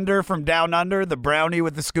chocolate thunder from down under, the brownie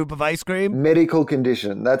with the scoop of ice cream. Medical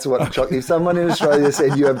condition. That's what. If someone in Australia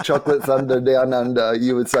said you have chocolate thunder down under,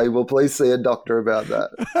 you would say, "Well, please see a doctor about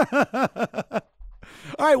that."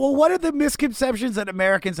 All right. Well, what are the misconceptions that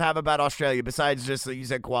Americans have about Australia besides just that you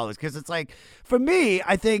said koalas? Because it's like, for me,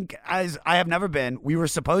 I think, as I have never been, we were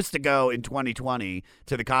supposed to go in 2020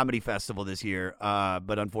 to the comedy festival this year,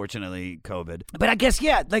 but unfortunately, COVID. But I guess,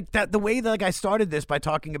 yeah, like that, the way that like I started this by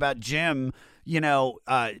talking about Jim, you know,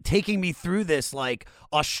 taking me through this like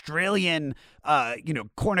Australian, you know,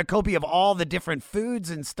 cornucopia of all the different foods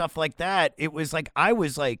and stuff like that. It was like, I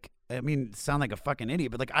was like, I mean, sound like a fucking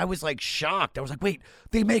idiot, but like I was like shocked. I was like, wait,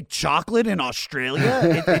 they make chocolate in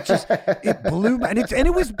Australia? It blew my, and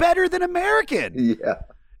it was better than American. Yeah.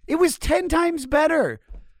 It was 10 times better.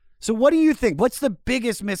 So what do you think? What's the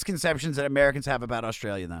biggest misconceptions that Americans have about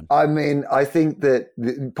Australia then? I mean, I think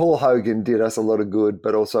that Paul Hogan did us a lot of good,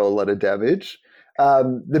 but also a lot of damage.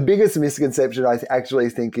 The biggest misconception I actually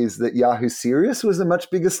think is that Yahoo Serious was a much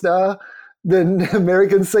bigger star than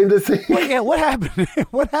Americans seem to think. Well, yeah, what happened?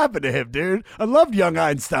 What happened to him, dude? I loved young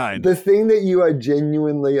Einstein. The thing that you are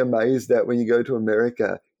genuinely amazed at when you go to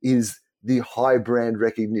America is the high brand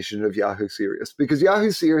recognition of Yahoo Serious, because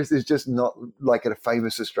Yahoo Serious is just not like a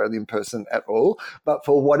famous Australian person at all, but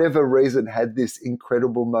for whatever reason had this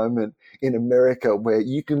incredible moment in America where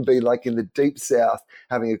you can be like in the deep South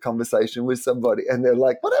having a conversation with somebody and they're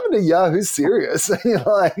like, what happened to Yahoo Serious? And you're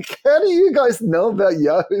like, how do you guys know about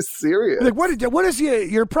Yahoo Serious? Like, what is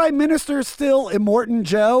your prime minister still Immortan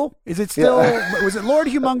Joe? Is it still, was it Lord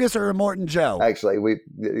Humongous or Immortan Joe? Actually,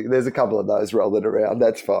 there's a couple of those rolling around.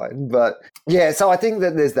 That's fine. But yeah, so I think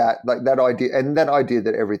that there's that, like that idea, and that idea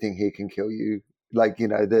that everything here can kill you. Like, you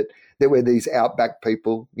know, that we're these outback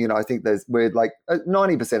people, you know, I think we're like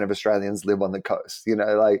 90% of Australians live on the coast, you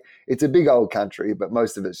know, like it's a big old country, but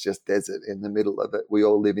most of it's just desert in the middle of it. We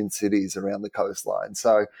all live in cities around the coastline.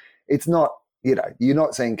 So it's not, you know, you're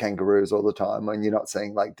not seeing kangaroos all the time and you're not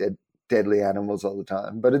seeing like deadly animals all the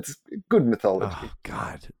time, but it's good mythology. Oh,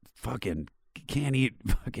 God, fucking can't eat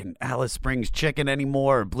fucking Alice Springs chicken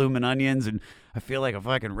anymore or bloomin' onions, and I feel like a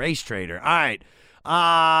fucking race trader. All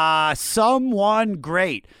right. Someone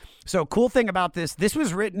great. So cool thing about this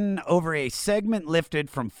was written over a segment lifted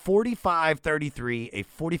from 4533, a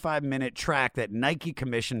 45-minute track that Nike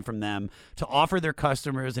commissioned from them to offer their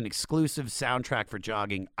customers an exclusive soundtrack for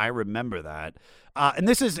jogging. I remember that. And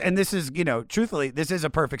this is, you know, truthfully, this is a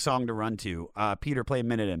perfect song to run to. Peter, play a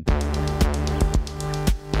minute in.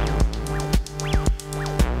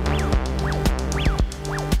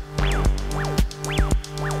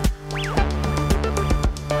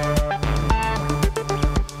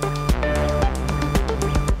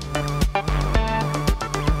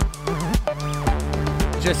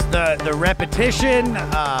 Just the repetition,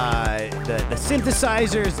 the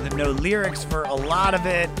synthesizers, the no lyrics for a lot of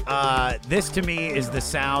it. This to me is the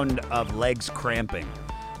sound of legs cramping.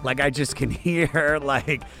 Like I just can hear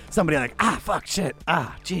like somebody like, fuck, shit,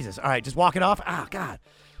 Jesus. All right, just walk it off. God.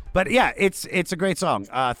 But yeah, it's a great song.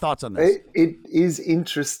 Thoughts on this? It is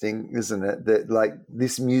interesting, isn't it? That like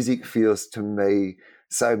this music feels to me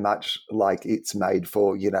so much like it's made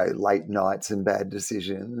for, you know, late nights and bad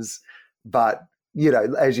decisions. But, you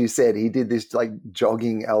know, as you said, he did this like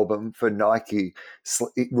jogging album for Nike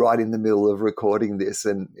right in the middle of recording this.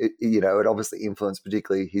 And, it obviously influenced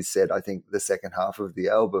particularly his set, I think, the second half of the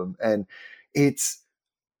album. And it's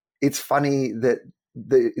funny that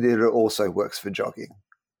it also works for jogging.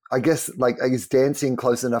 I guess like is dancing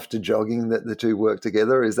close enough to jogging that the two work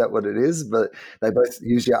together? Is that what it is? But they both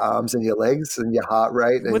use your arms and your legs and your heart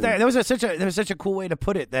rate. And... Well, there was such a cool way to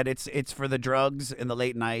put it, that it's for the drugs and the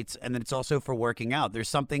late nights, and then it's also for working out. There's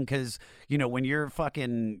something, because when you're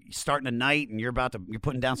fucking starting a night and you're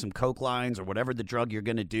putting down some coke lines or whatever the drug you're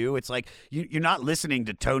gonna do, it's like you're not listening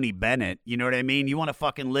to Tony Bennett. You know what I mean? You want to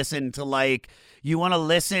fucking listen to like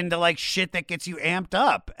shit that gets you amped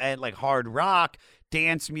up, and like hard rock,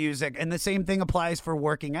 dance music, and the same thing applies for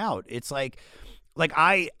working out. It's like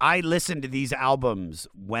I listen to these albums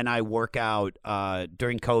when I work out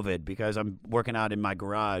during COVID, because I'm working out in my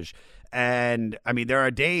garage. And I mean, there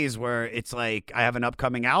are days where it's like I have an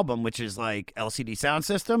upcoming album, which is like LCD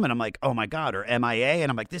Soundsystem, and I'm like, oh my God, or MIA, and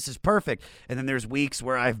I'm like, this is perfect. And then there's weeks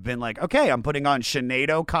where I've been like, okay, I'm putting on Sinead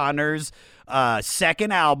O'Connor's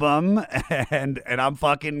second album, and I'm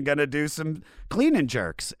fucking gonna do some clean and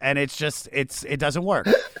jerks, and it doesn't work.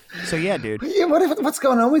 So yeah, dude. Yeah, what's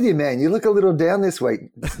going on with you, man? You look a little down this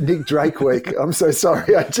week. Nick Drake week. I'm so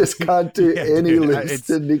sorry. I just can't do any links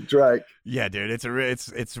to Nick Drake. Yeah, dude.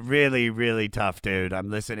 It's really, really tough, dude. I'm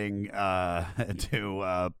listening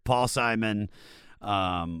to Paul Simon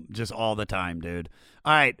just all the time, dude.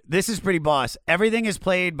 All right, this is pretty boss. Everything is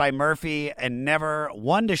played by Murphy, and never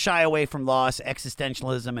one to shy away from loss,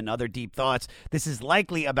 existentialism, and other deep thoughts. This is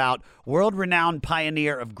likely about world-renowned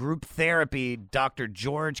pioneer of group therapy, Dr.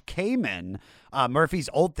 George Kamen, Murphy's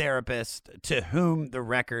old therapist, to whom the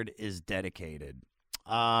record is dedicated.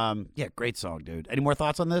 Yeah, great song, dude. Any more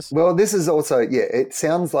thoughts on this? Well, this is also, it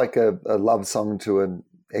sounds like a love song to an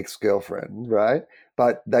ex-girlfriend, right?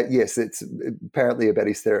 But that, yes, it's apparently about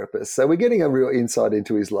his therapist. So we're getting a real insight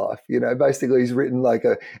into his life. Basically he's written like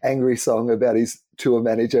a angry song about his tour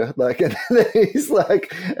manager, and then he's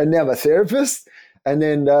like, and now my therapist. And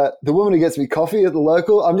then the woman who gets me coffee at the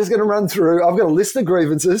local, I'm just going to run through. I've got a list of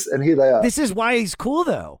grievances, and here they are. This is why he's cool,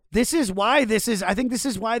 though. I think this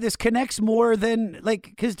is why this connects more than,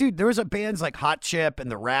 because, dude, there was bands like Hot Chip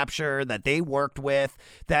and The Rapture that they worked with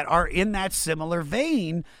that are in that similar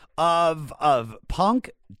vein of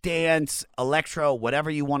punk, dance, electro,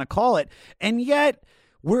 whatever you want to call it. And yet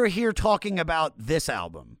we're here talking about this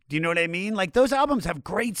album. Do you know what I mean? Like, those albums have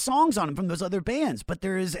great songs on them from those other bands, but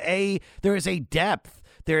there is a depth.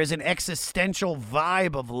 There is an existential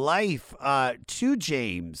vibe of life to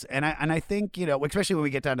James. And I think, especially when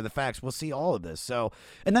we get down to the facts, we'll see all of this. So,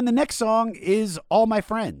 and then the next song is All My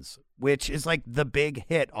Friends, which is like the big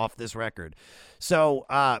hit off this record. So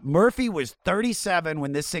Murphy was 37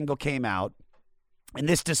 when this single came out. And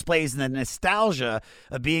this displays the nostalgia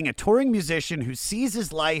of being a touring musician who sees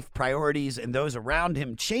his life, priorities, and those around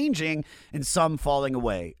him changing and some falling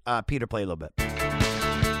away. Peter, play a little bit.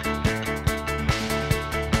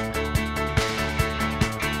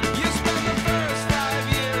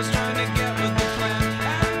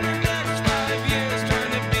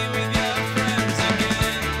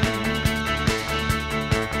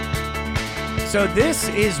 So this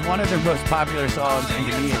is one of their most popular songs, and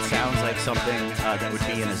to me it sounds like something that would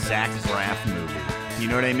be in a Zach Braff movie. You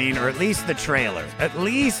know what I mean? Or at least the trailer.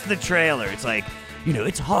 It's like,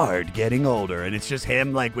 it's hard getting older, and it's just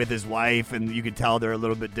him like with his wife, and you can tell they're a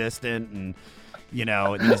little bit distant, and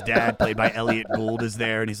and his dad, played by Elliot Gould, is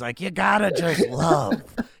there, and he's like, you gotta just love.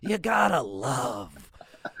 You gotta love.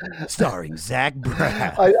 Starring Zach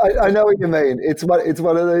Braff. I know what you mean. It's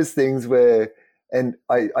one of those things where, and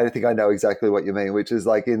I think I know exactly what you mean, which is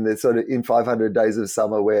like in the sort of in 500 Days of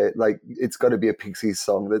Summer, where like it's got to be a Pixies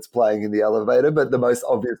song that's playing in the elevator, but the most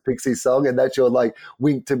obvious Pixies song, and that's your like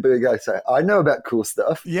wink to big guy say, I know about cool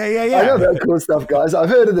stuff. Yeah. I know about cool stuff, guys. I've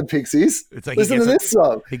heard of the Pixies. It's like listen to this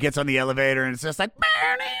song. He gets on the elevator and it's just like,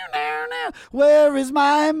 where is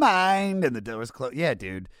my mind? And the door's closed. Yeah,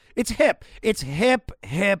 dude. It's hip. It's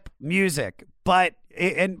hip music, but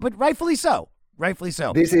rightfully so. Rightfully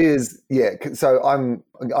so. This is, so I'm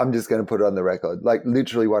just going to put it on the record, like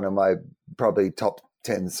literally one of my probably top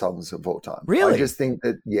 10 songs of all time. Really? I just think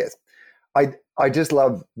that, yes, I just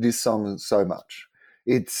love this song so much.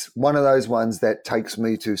 It's one of those ones that takes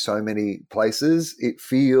me to so many places. It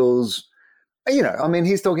feels,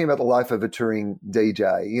 he's talking about the life of a touring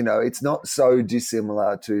DJ. It's not so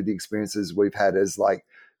dissimilar to the experiences we've had as like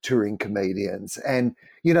touring comedians. And,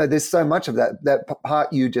 there's so much of that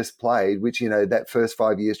part you just played, which, that first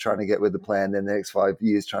 5 years trying to get with the plan, then the next 5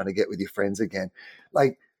 years trying to get with your friends again.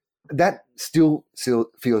 Like that still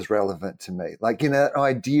feels relevant to me. Like, that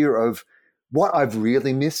idea of what I've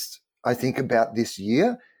really missed, I think, about this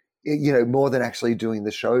year, more than actually doing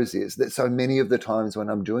the shows, is that so many of the times when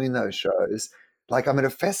I'm doing those shows, like I'm at a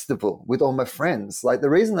festival with all my friends. Like the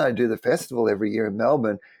reason I do the festival every year in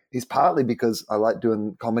Melbourne is partly because I like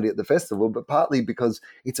doing comedy at the festival, but partly because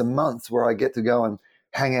it's a month where I get to go and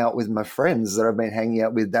hang out with my friends that I've been hanging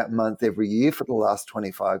out with that month every year for the last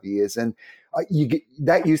 25 years. And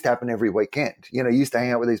that used to happen every weekend. You used to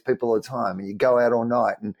hang out with these people all the time, and you go out all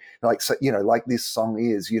night. And like, so, like this song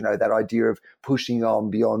is, that idea of pushing on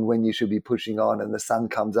beyond when you should be pushing on, and the sun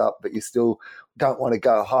comes up, but you still don't want to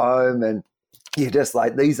go home. And you're just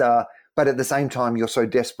like, but at the same time, you're so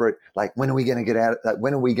desperate. Like, when are we going to get out? Like,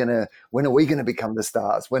 when are we going to become the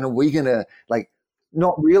stars? When are we going to, like,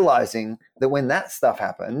 not realizing that when that stuff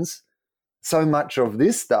happens, so much of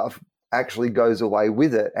this stuff actually goes away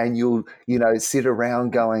with it. And you'll, sit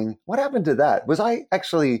around going, what happened to that?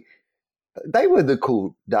 They were the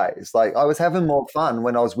cool days. Like, I was having more fun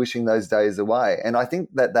when I was wishing those days away. And I think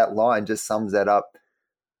that line just sums that up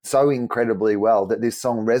so incredibly well, that this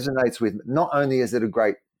song resonates with. Not only is it a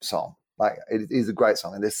great song, like it is a great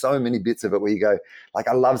song, and there's so many bits of it where you go, like,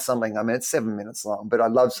 I love something. I mean, it's 7 minutes long, but I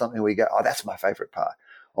love something where you go, oh, that's my favorite part,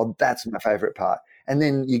 or that's my favorite part. And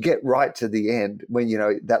then you get right to the end when,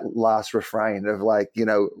 that last refrain of like,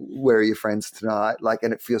 where are your friends tonight? Like,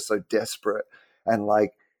 and it feels so desperate. And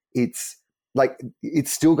like, it's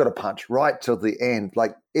still got a punch right till the end.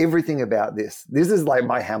 Like, everything about this is like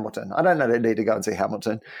my Hamilton. I don't know, I need to go and see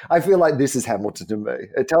Hamilton. I feel like this is Hamilton to me.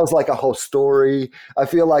 It tells like a whole story. I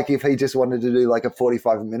feel like if he just wanted to do like a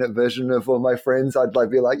 45-minute version of All My Friends, I'd like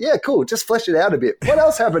be like, yeah, cool, just flesh it out a bit. What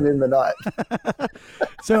else happened in the night?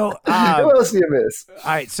 So who else do you miss?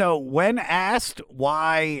 All right, so when asked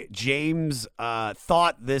why James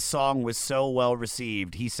thought this song was so well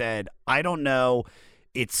received, he said, I don't know,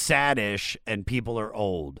 it's saddish and people are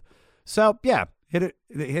old. So yeah, hit it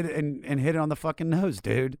and hit it on the fucking nose,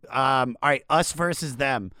 dude. All right, Us versus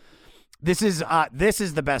Them. This is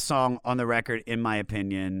the best song on the record in my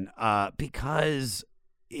opinion, because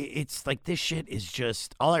it's like, this shit is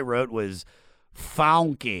just, all I wrote was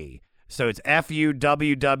funky. So it's FUWWNNKY.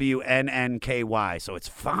 So it's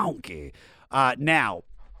funky. Now,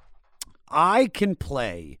 I can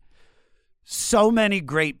play so many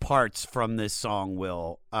great parts from this song,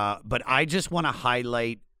 Will, but I just want to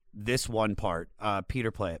highlight this one part.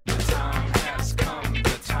 Peter, play it. The time has come,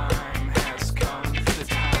 the time has come, the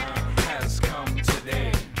time has come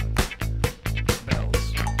today. Bells.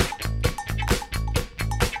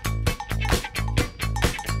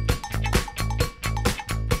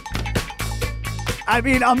 I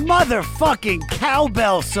mean, a motherfucking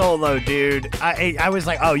cowbell solo, dude. I was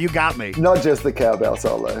like, oh, you got me. Not just the cowbell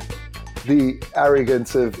solo. The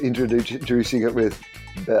arrogance of introducing it with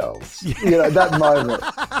bells. That moment.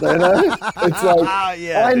 It's like,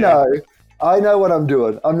 yeah, I know what I'm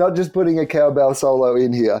doing. I'm not just putting a cowbell solo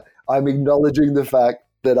in here. I'm acknowledging the fact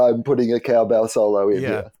that I'm putting a cowbell solo in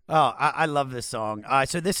here. Oh, I love this song.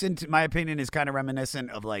 So this, in my opinion, is kind of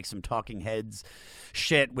reminiscent of like some Talking Heads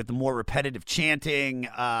shit with the more repetitive chanting.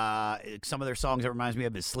 Some of their songs, it reminds me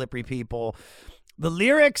of is Slippery People. The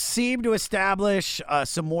lyrics seem to establish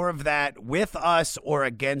some more of that with us or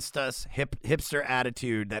against us hipster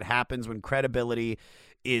attitude that happens when credibility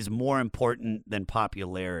is more important than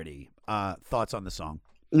popularity. Thoughts on the song?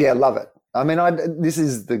 Yeah, love it. I mean, this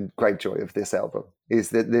is the great joy of this album, is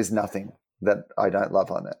that there's nothing that I don't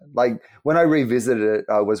love on it. Like, when I revisited it,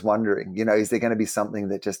 I was wondering, is there going to be something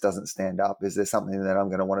that just doesn't stand up? Is there something that I'm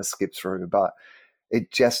going to want to skip through? But it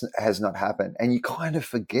just has not happened. And you kind of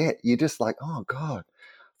forget. You're just like, oh, God.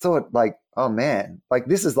 I thought, like, oh, man. Like,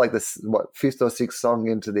 this is like the, fifth or sixth song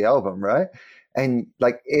into the album, right? And,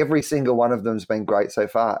 like, every single one of them's been great so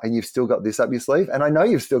far. And you've still got this up your sleeve. And I know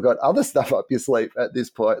you've still got other stuff up your sleeve at this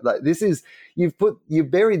point. Like, this is, you've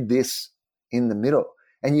buried this in the middle.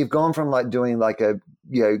 And you've gone from, like, doing, like, a,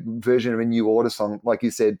 version of a New Order song, like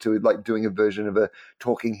you said, to, like, doing a version of a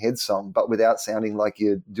Talking Head song, but without sounding like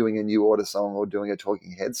you're doing a New Order song or doing a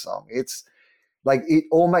Talking Head song. It's, like, it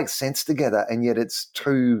all makes sense together, and yet it's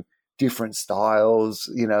two different styles,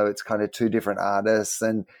 it's kind of two different artists.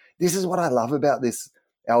 And this is what I love about this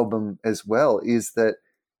album as well, is that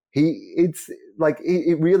it's like,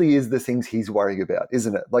 it really is the things he's worrying about,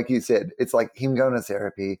 isn't it? Like you said, it's like him going to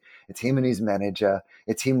therapy. It's him and his manager.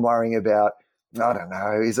 It's him worrying about, I don't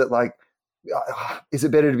know, is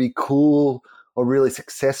it better to be cool or really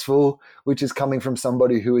successful, which is coming from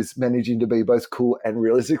somebody who is managing to be both cool and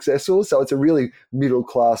really successful. So it's a really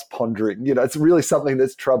middle-class pondering. It's really something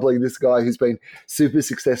that's troubling this guy who's been super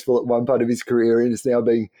successful at one part of his career and is now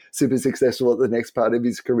being super successful at the next part of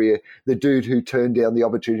his career. The dude who turned down the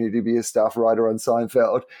opportunity to be a staff writer on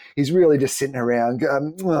Seinfeld, he's really just sitting around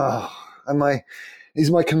going, oh, am I Is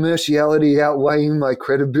my commerciality outweighing my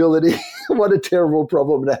credibility? What a terrible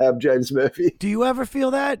problem to have, James Murphy. Do you ever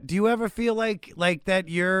feel that? Do you ever feel like that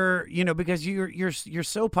you're, because you're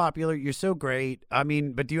so popular, you're so great. I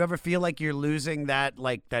mean, but do you ever feel like you're losing that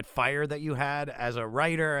fire that you had as a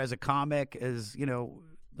writer, as a comic,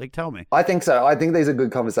 tell me. I think so. I think these are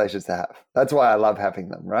good conversations to have. That's why I love having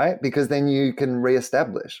them, right? Because then you can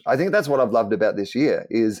reestablish. I think that's what I've loved about this year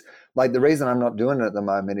is like the reason I'm not doing it at the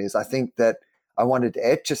moment is I think that I wanted to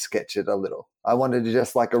etch-a-sketch it a little. I wanted to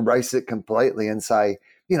just like erase it completely and say,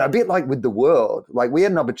 a bit like with the world, like we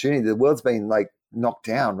had an opportunity, the world's been like knocked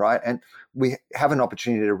down, right? And we have an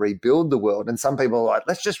opportunity to rebuild the world. And some people are like,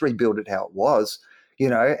 let's just rebuild it how it was,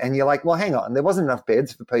 and you're like, well, hang on, there wasn't enough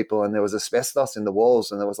beds for people and there was asbestos in the walls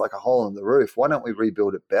and there was like a hole in the roof. Why don't we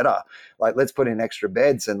rebuild it better? Like, let's put in extra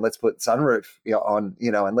beds and let's put sunroof on,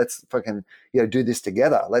 and let's fucking, do this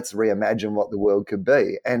together. Let's reimagine what the world could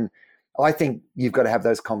be. And I think you've got to have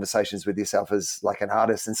those conversations with yourself as like an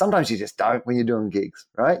artist. And sometimes you just don't when you're doing gigs,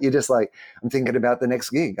 right? You're just like, I'm thinking about the next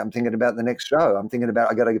gig. I'm thinking about the next show. I'm thinking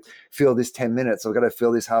about, I got to fill this 10 minutes. I've got to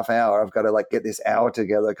fill this half hour. I've got to like get this hour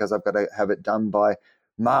together because I've got to have it done by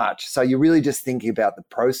March. So you're really just thinking about the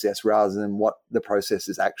process rather than what the process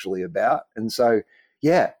is actually about. And so,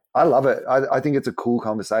 yeah, I love it. I think it's a cool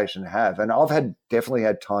conversation to have. And I've definitely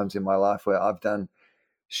had times in my life where I've done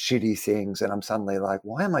shitty things and I'm suddenly like,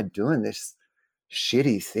 why am I doing this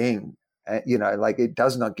shitty thing? Like it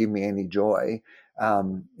does not give me any joy.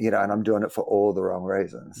 And I'm doing it for all the wrong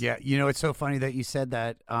reasons. Yeah. It's so funny that you said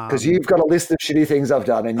that. Because you've got a list of shitty things I've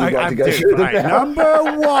done and you've got to go through them now. Number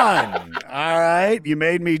one. All right. You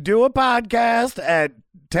made me do a podcast at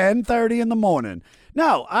 10:30 in the morning.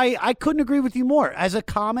 No, I couldn't agree with you more. As a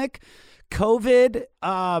comic, COVID,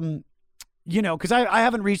 because I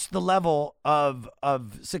haven't reached the level of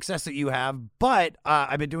success that you have, but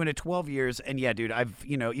I've been doing it 12 years. And yeah, dude, I've,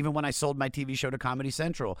 even when I sold my TV show to Comedy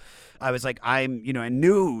Central, I was like, I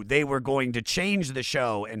knew they were going to change the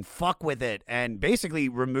show and fuck with it and basically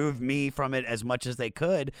remove me from it as much as they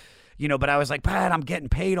could. But I was like, Pat, I'm getting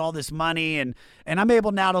paid all this money. And I'm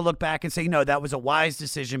able now to look back and say, no, that was a wise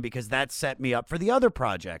decision because that set me up for the other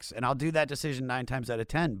projects. And I'll do that decision 9 times out of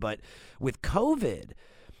 10. But with COVID,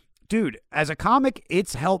 dude, as a comic,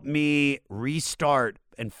 it's helped me restart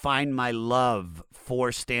and find my love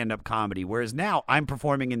for stand-up comedy. Whereas now I'm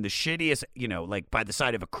performing in the shittiest, like by the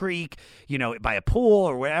side of a creek, by a pool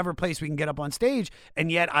or whatever place we can get up on stage.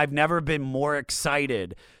 And yet I've never been more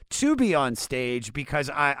excited to be on stage because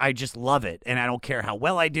I just love it. And I don't care how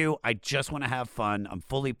well I do. I just want to have fun. I'm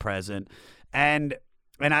fully present. And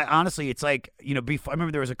I honestly, it's like, I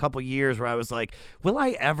remember there was a couple years where I was like, will I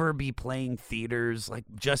ever be playing theaters, like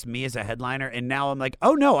just me as a headliner? And now I'm like,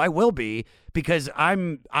 oh no, I will be because I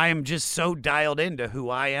am just so dialed into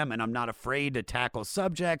who I am and I'm not afraid to tackle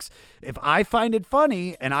subjects. If I find it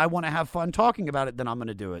funny and I want to have fun talking about it, then I'm going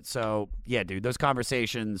to do it. So yeah, dude, those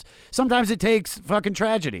conversations, sometimes it takes fucking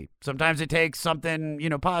tragedy. Sometimes it takes something,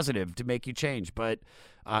 positive to make you change. But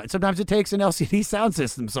sometimes it takes an LCD sound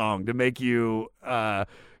system song to make you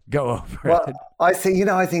go over it. I think,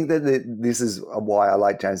 I think that this is why I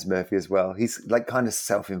like James Murphy as well. He's like kind of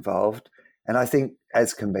self-involved. And I think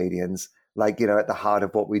as comedians, like, at the heart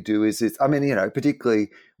of what we do is particularly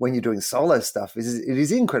when you're doing solo stuff, it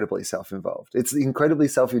is incredibly self-involved. It's incredibly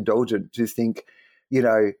self-indulgent to think,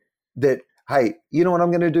 that, hey, you know what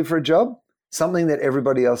I'm going to do for a job? Something that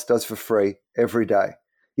everybody else does for free every day.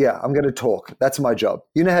 Yeah, I'm going to talk. That's my job.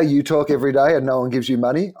 You know how you talk every day and no one gives you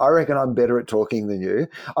money? I reckon I'm better at talking than you.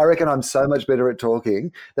 I reckon I'm so much better at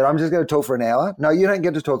talking that I'm just going to talk for an hour. No, you don't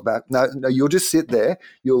get to talk back. No, you'll just sit there.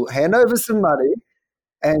 You'll hand over some money.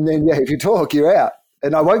 And then, yeah, if you talk, you're out.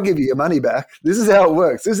 And I won't give you your money back. This is how it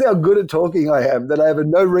works. This is how good at talking I am, that I have a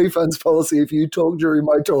no refunds policy if you talk during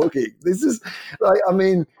my talking. This is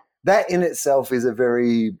that in itself is a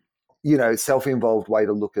very, self-involved way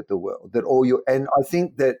to look at the world. And I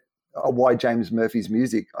think that why James Murphy's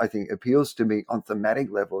music, I think, appeals to me on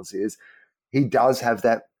thematic levels is he does have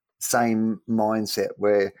that same mindset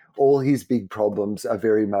where all his big problems are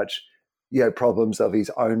very much, problems of his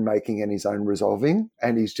own making and his own resolving,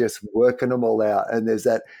 and he's just working them all out. And there's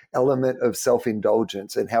that element of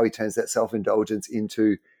self-indulgence and how he turns that self-indulgence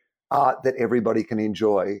into art that everybody can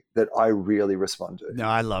enjoy that I really respond to. No,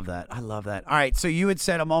 I love that. All right. So you had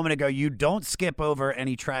said a moment ago, you don't skip over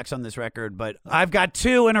any tracks on this record, but I've got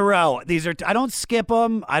 2 in a row. I don't skip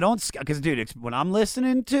them. Because dude, when I'm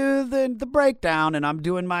listening to the breakdown and I'm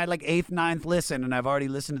doing my like 8th, 9th listen, and I've already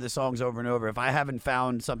listened to the songs over and over, if I haven't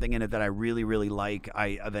found something in it that I really, really like,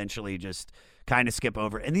 I eventually just kind of skip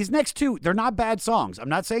over. And these next two, they're not bad songs. I'm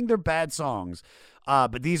not saying they're bad songs,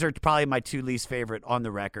 but these are probably my two least favorite on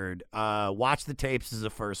the record. Watch the Tapes is the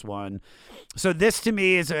first one. So this to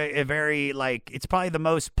me is a very, like, it's probably the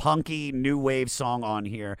most punky new wave song on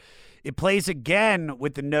here. It plays again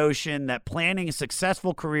with the notion that planning a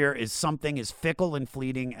successful career is something as fickle and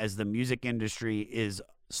fleeting as the music industry is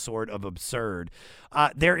sort of absurd.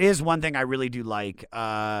 There is one thing I really do like.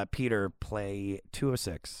 Peter, play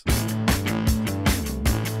 206.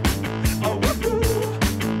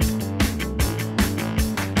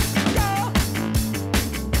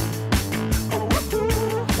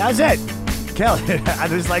 That's it. Kelly,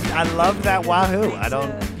 I love that wahoo.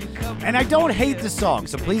 I don't hate the song,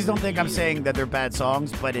 so please don't think I'm saying that they're bad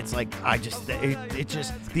songs, but it's like,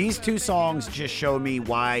 these two songs just show me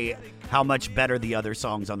how much better the other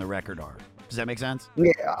songs on the record are. Does that make sense?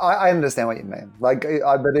 Yeah, I understand what you mean. Like,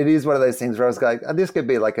 but it is one of those things where I was like, this could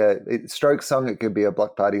be like a Stroke song, it could be a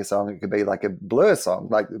Block Party song, it could be like a Blur song,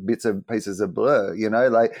 like bits and pieces of Blur, you know,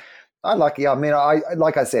 like. I like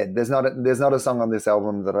I said, there's not a song on this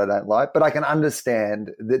album that I don't like, but I can understand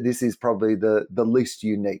that this is probably the least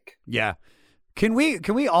unique. Yeah. Can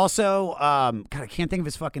we also God, I can't think of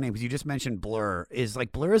his fucking name because you just mentioned Blur.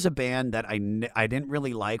 Blur is a band that I didn't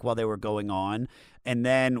really like while they were going on, and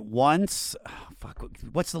then once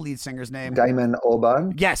what's the lead singer's name? Damon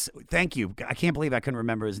Albarn. Yes, thank you. I can't believe I couldn't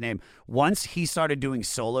remember his name. Once he started doing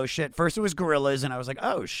solo shit, first it was Gorillaz, and I was like,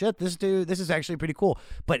 oh shit, this is actually pretty cool.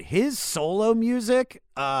 But his solo music,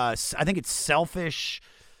 I think it's Selfish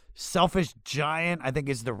Giant, I think,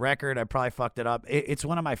 is the record. I probably fucked it up. It's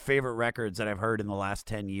one of my favorite records that I've heard in the last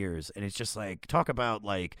 10 years. And it's just like, talk about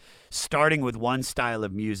like starting with one style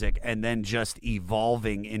of music and then just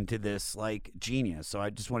evolving into this like genius. So I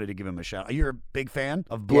just wanted to give him a shout. You're a big fan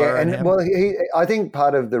of Blur? Yeah, and well, I think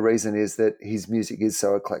part of the reason is that his music is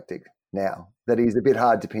so eclectic now that he's a bit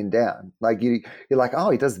hard to pin down. Like you're like,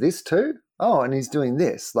 oh, he does this too? Oh, and he's doing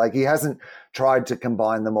this. Like he hasn't tried to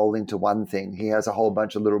combine them all into one thing. He has a whole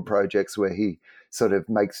bunch of little projects where he sort of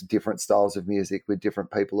makes different styles of music with different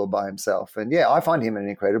people or by himself. And yeah, I find him an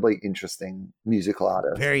incredibly interesting musical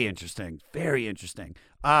artist. Very interesting. Very interesting.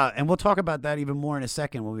 And we'll talk about that even more in a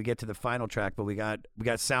second when we get to the final track, but we got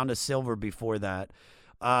Sound of Silver before that.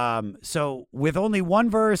 So with only one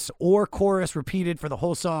verse or chorus repeated for the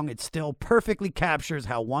whole song, it still perfectly captures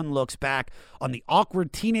how one looks back on the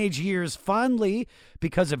awkward teenage years fondly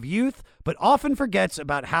because of youth, but often forgets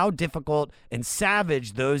about how difficult and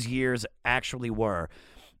savage those years actually were.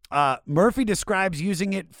 Murphy describes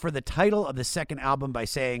using it for the title of the second album by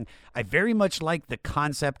saying, I very much like the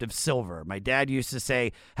concept of silver. My dad used to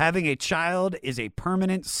say, having a child is a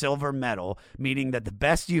permanent silver medal, meaning that the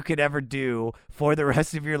best you could ever do for the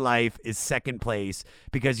rest of your life is second place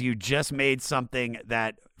because you just made something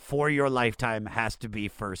that for your lifetime has to be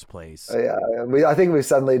first place. Yeah, I think we've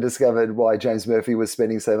suddenly discovered why James Murphy was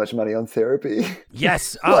spending so much money on therapy.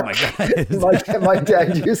 Yes. Oh my God. my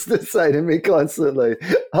dad used to say to me constantly,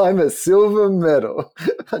 I'm a silver medal.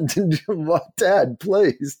 Dad,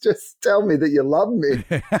 please just tell me that you love me.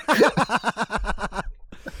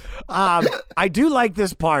 I do like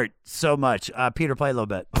this part so much. Peter, play a little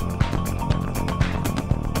bit.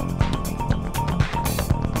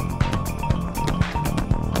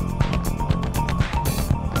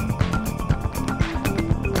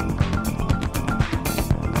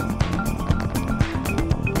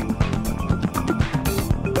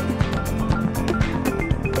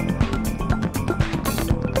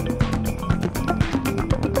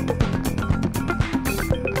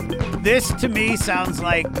 This, to me, sounds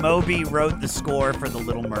like Moby wrote the score for The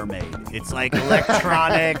Little Mermaid. It's like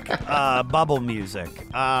electronic bubble music.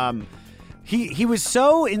 He was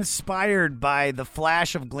so inspired by the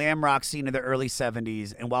flash of glam rock scene of the early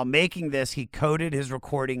 70s, and while making this, he coated his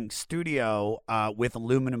recording studio with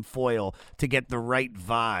aluminum foil to get the right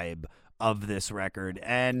vibe of this record.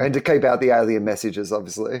 And to keep out the alien messages,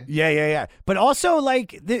 obviously. Yeah. But also,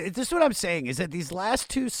 like, this is what I'm saying, is that these last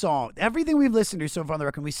two songs, everything we've listened to so far on the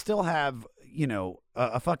record, we still have, you know,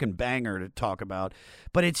 a fucking banger to talk about.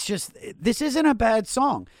 But it's just, this isn't a bad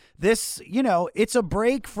song. This, you know, it's a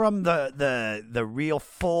break from the real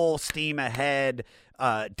full steam ahead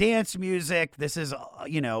dance music. This is,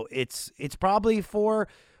 you know, it's probably for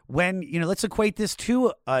when, you know, let's equate this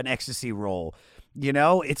to an Ecstasy Roll. You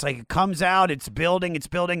know, it's like it comes out, it's building,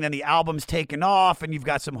 then the album's taken off, and you've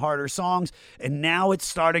got some harder songs, and now it's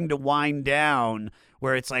starting to wind down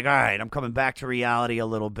where it's like, all right, I'm coming back to reality a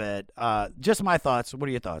little bit. Just my thoughts. What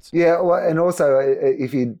are your thoughts? Yeah, well, and also,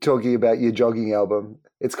 if you're talking about your jogging album,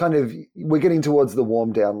 it's kind of, we're getting towards the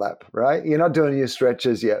warm down lap, right? You're not doing your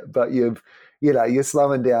stretches yet, but you've you're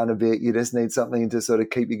slowing down a bit. You just need something to sort of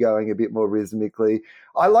keep you going a bit more rhythmically.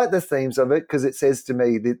 I like the themes of it because it says to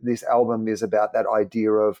me that this album is about that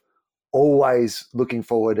idea of always looking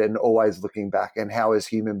forward and always looking back, and how as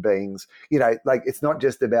human beings, like it's not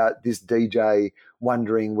just about this DJ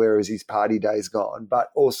wondering where is his party days gone,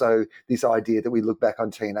 but also this idea that we look back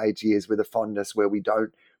on teenage years with a fondness where we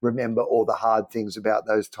don't remember all the hard things about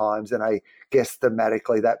those times. And I guess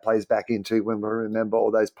thematically that plays back into when we remember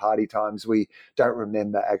all those party times, we don't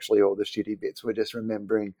remember actually all the shitty bits. We're just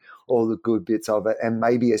remembering all the good bits of it. And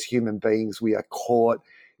maybe as human beings, we are caught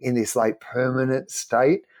in this like permanent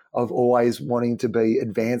state of always wanting to be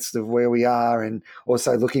advanced of where we are, and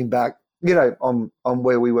also looking back, on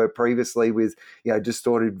where we were previously with,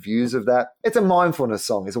 distorted views of that. It's a mindfulness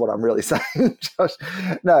song is what I'm really saying, Josh.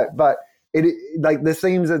 No, but it like the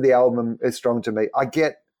themes of the album is strong to me.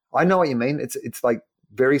 I know what you mean. It's like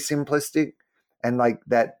very simplistic, and like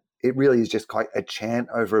that it really is just quite a chant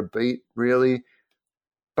over a beat, really.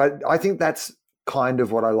 But I think that's kind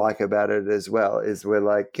of what I like about it as well, is we're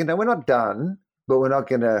like, we're not done, but we're not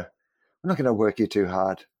gonna work you too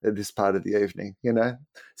hard at this part of the evening.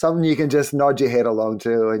 Something you can just nod your head along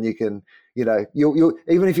to, and you can, you'll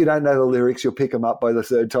even if you don't know the lyrics, you'll pick them up by the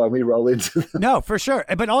third time we roll into them. No, for sure.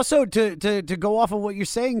 But also to go off of what you're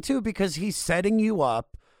saying too, because he's setting you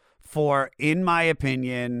up for, in my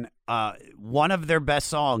opinion, one of their best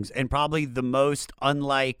songs, and probably the most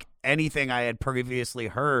unlike anything I had previously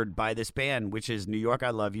heard by this band, which is New York,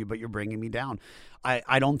 I Love You, But You're Bringing Me Down.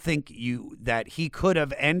 I don't think that he could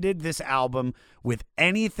have ended this album with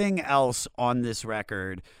anything else on this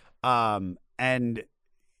record. And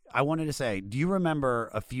I wanted to say, do you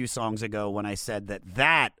remember a few songs ago when I said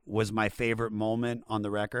that was my favorite moment on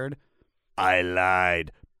the record? I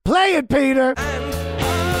lied. Play it, Peter!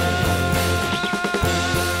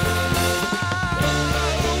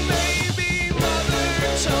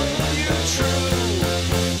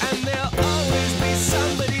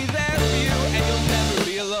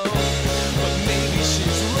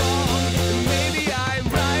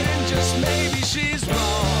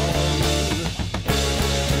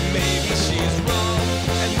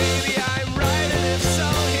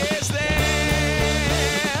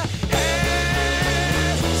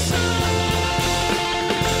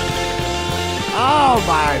 Oh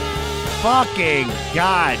my fucking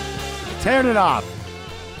God. Turn it off.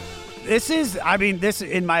 This,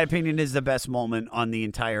 in my opinion, is the best moment on the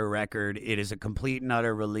entire record. It is a complete and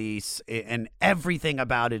utter release, and everything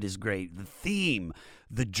about it is great. The theme,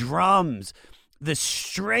 the drums, the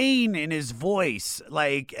strain in his voice,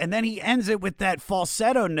 and then he ends it with that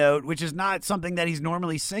falsetto note, which is not something that he's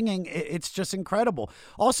normally singing. It's just incredible.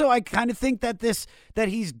 Also, I kind of think that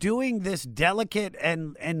he's doing this delicate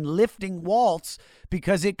and lifting waltz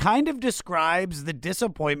because it kind of describes the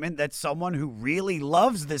disappointment that someone who really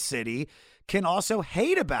loves the city can also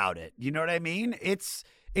hate about it. You know what I mean? It's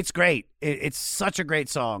great. It's such a great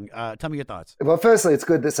song. Tell me your thoughts. Well, firstly, it's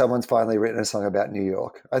good that someone's finally written a song about New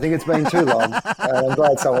York. I think it's been too long. I'm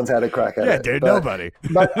glad someone's had a crack at it. Yeah, dude, nobody.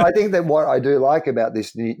 But I think that what I do like about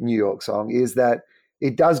this New York song is that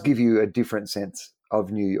it does give you a different sense of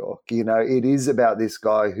New York. It is about this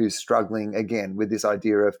guy who's struggling again with this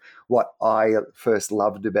idea of what I first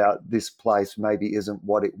loved about this place maybe isn't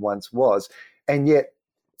what it once was. And yet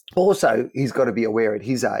also he's got to be aware at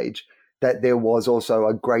his age that there was also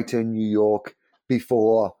a greater New York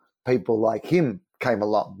before people like him came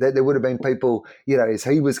along. There would have been people, as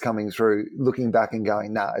he was coming through, looking back and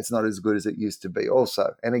going, nah, it's not as good as it used to be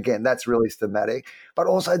also. And again, that's really thematic. But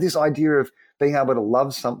also this idea of being able to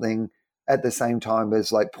love something at the same time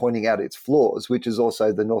as like pointing out its flaws, which is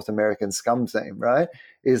also the North American scum theme, right?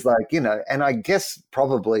 Is like, and I guess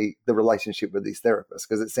probably the relationship with his therapist,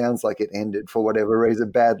 because it sounds like it ended for whatever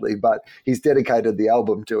reason badly, but he's dedicated the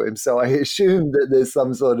album to him. So I assume that there's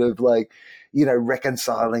some sort of like,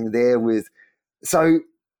 reconciling there with. So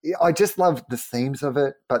I just love the themes of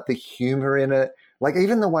it, but the humor in it, like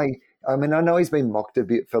even the way, I know he's been mocked a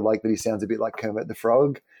bit for like that he sounds a bit like Kermit the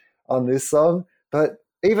Frog on this song, but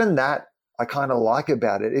even that I kind of like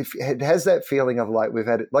about it. It has that feeling of like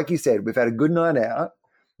like you said, we've had a good night out.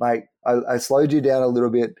 Like I slowed you down a little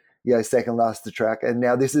bit, second last the track, and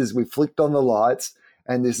now we flicked on the lights,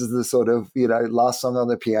 and this is the sort of last song on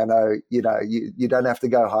the piano. You don't have to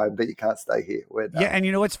go home, but you can't stay here. Yeah, and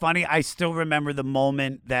you know what's funny? I still remember the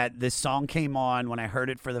moment that this song came on when I heard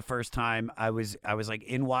it for the first time. I was like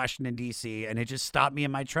in Washington D.C. and it just stopped me in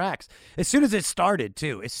my tracks as soon as it started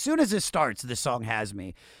too. As soon as it starts, the song has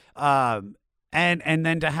me. And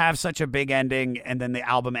then to have such a big ending and then the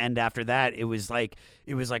album end after that, it was like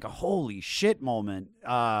a holy shit moment.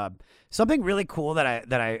 Something really cool that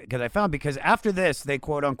I found, because after this they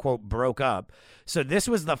quote unquote broke up. So this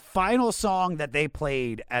was the final song that they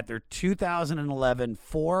played at their 2011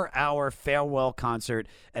 4-hour farewell concert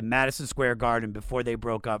at Madison Square Garden before they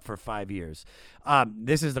broke up for 5 years.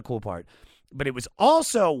 This is the cool part. But it was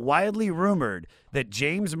also widely rumored that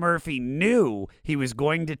James Murphy knew he was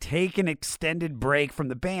going to take an extended break from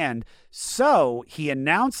the band, so he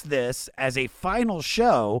announced this as a final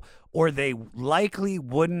show, or they likely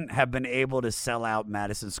wouldn't have been able to sell out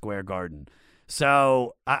Madison Square Garden.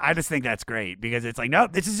 So I just think that's great, because it's like,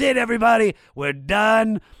 nope, this is it, everybody. We're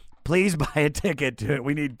done. Please buy a ticket to it.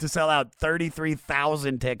 We need to sell out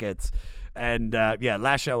 33,000 tickets. And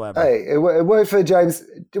last show ever. Hey, it worked for James.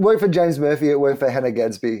 It worked for James Murphy. It worked for Hannah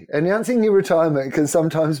Gadsby. Announcing your retirement can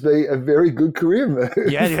sometimes be a very good career move.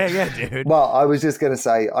 Yeah, dude. Well, I was just going to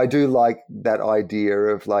say, I do like that idea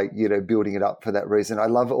of building it up for that reason. I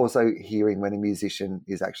love also hearing when a musician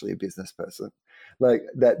is actually a business person, like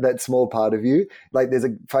that small part of you. Like, there's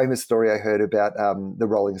a famous story I heard about the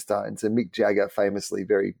Rolling Stones, and Mick Jagger, famously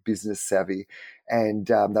very business savvy. And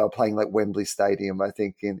they were playing like Wembley Stadium, I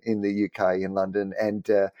think, in the UK, in London. And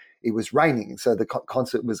it was raining, so the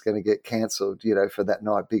concert was going to get cancelled, for that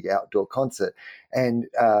night, big outdoor concert. And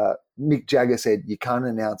Mick Jagger said, you can't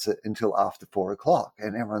announce it until after 4:00.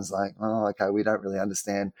 And everyone's like, oh, okay, we don't really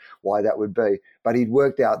understand why that would be. But he'd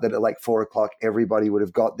worked out that at like 4:00, everybody would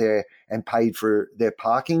have got there and paid for their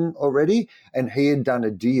parking already. And he had done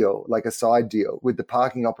a deal, like a side deal with the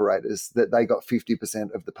parking operators, that they got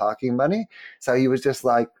 50% of the parking money. So he was just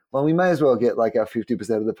like, well, we may as well get like our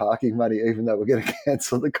 50% of the parking money, even though we're going to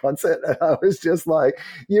cancel the concert. And I was just like,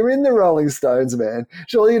 you're in the Rolling Stones, man.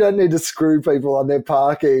 Surely you don't need to screw people on their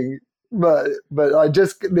parking. But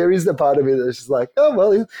there is the part of it that's just like, oh,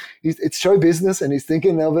 well, it's show business, and he's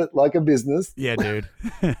thinking of it like a business. Yeah, dude.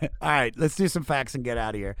 All right, let's do some facts and get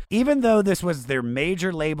out of here. Even though this was their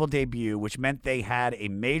major label debut, which meant they had a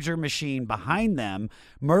major machine behind them,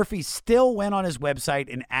 Murphy still went on his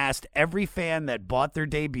website and asked every fan that bought their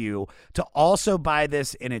debut to also buy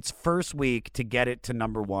this in its first week to get it to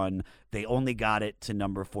number 1. They only got it to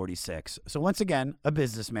number 46. So once again, a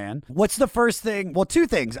businessman. What's the first thing? Well, 2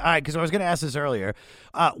 things. All right, because I was going to ask this earlier.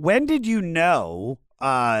 When did you know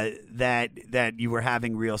that you were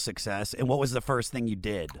having real success, and what was the first thing you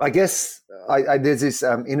did? I guess there's this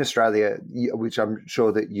in Australia, which I'm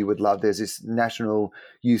sure that you would love. There's this national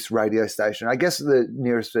youth radio station. I guess the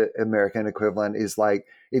nearest American equivalent is like,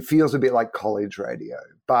 it feels a bit like college radio,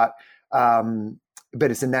 but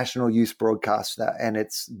it's a national youth broadcaster, and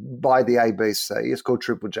it's by the ABC. It's called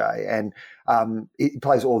Triple J, and it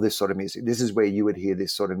plays all this sort of music. This is where you would hear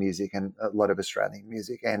this sort of music and a lot of Australian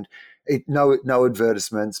music. And no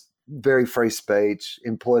advertisements, very free speech,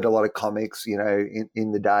 employed a lot of comics,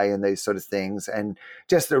 in the day and these sort of things, and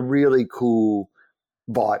just a really cool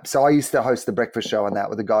vibe. So I used to host the breakfast show on that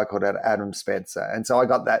with a guy called Adam Spencer. And so I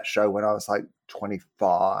got that show when I was like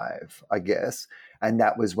 25, I guess. And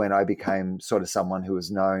that was when I became sort of someone who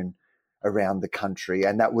was known around the country.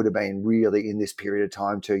 And that would have been really in this period of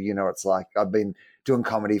time too. It's like I've been doing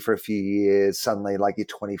comedy for a few years. Suddenly, like, you're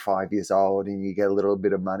 25 years old and you get a little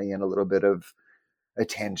bit of money and a little bit of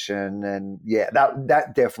attention. And yeah,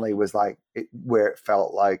 that definitely was like where it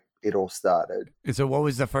felt like it all started. And so what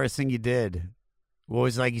was the first thing you did? What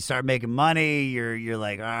was, like, you start making money, you're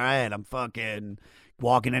like, all right, I'm fucking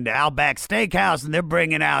walking into Outback Steakhouse and they're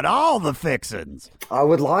bringing out all the fixins. I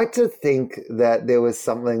would like to think that there was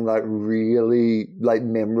something like really like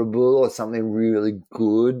memorable or something really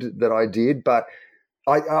good that I did, but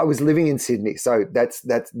I was living in Sydney. So that's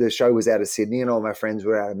the show was out of Sydney and all my friends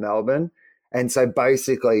were out of Melbourne. And so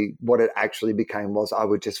basically what it actually became was I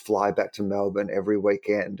would just fly back to Melbourne every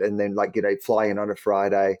weekend and then fly in on a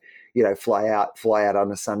Friday, fly out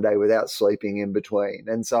on a Sunday without sleeping in between.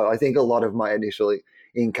 And so I think a lot of my initial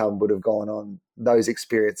income would have gone on those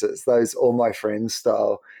experiences, those all my friends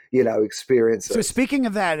style, experiences. So speaking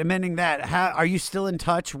of that, amending that, are you still in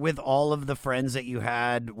touch with all of the friends that you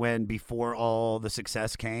had before all the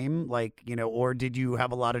success came? Or did you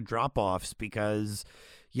have a lot of drop-offs because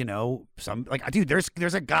some dude,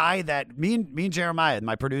 there's a guy that me and Jeremiah,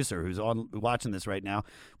 my producer, who's watching this right now,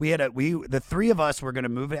 the 3 of us were gonna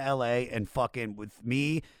move to LA and fucking with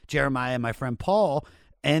me, Jeremiah, and my friend Paul,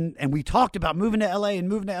 and we talked about moving to LA,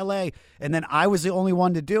 and then I was the only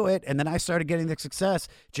one to do it, and then I started getting the success.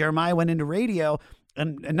 Jeremiah went into radio,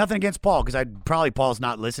 and nothing against Paul, because Paul's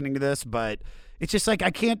not listening to this, but it's just like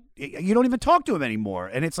you don't even talk to him anymore,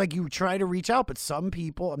 and it's like you try to reach out, but some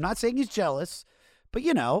people, I'm not saying he's jealous, But,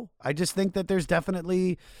 I just think that there's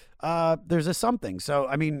definitely there's a something. So,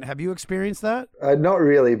 I mean, have you experienced that? Not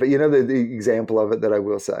really, but the example of it that I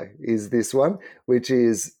will say is this one, which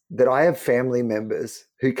is that I have family members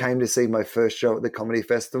who came to see my first show at the comedy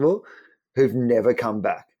festival who've never come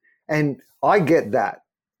back. And I get that.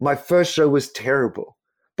 My first show was terrible,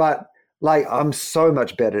 but I'm so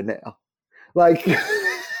much better now. Like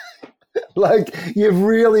you've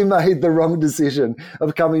really made the wrong decision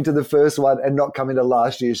of coming to the first one and not coming to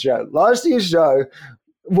last year's show. Last year's show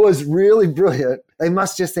was really brilliant. They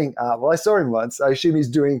must just think, well, I saw him once. I assume he's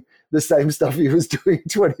doing the same stuff he was doing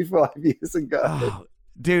 25 years ago. Oh,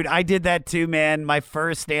 dude, I did that too, man. My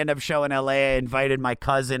first stand-up show in LA, I invited my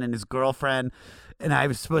cousin and his girlfriend, and I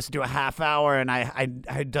was supposed to do a half hour, and I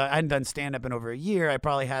hadn't done stand-up in over a year. I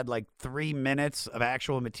probably had 3 minutes of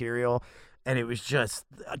actual material, and it was just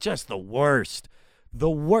the worst. The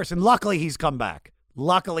worst. And luckily he's come back.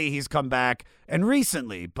 And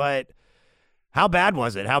recently, but how bad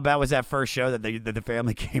was it? How bad was that first show that the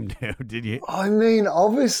family came to? Did you? I mean,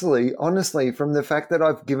 obviously, honestly, from the fact that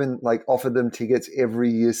I've offered them tickets every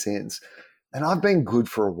year since, and I've been good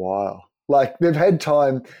for a while. They've had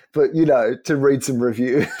time for, to read some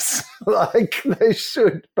reviews they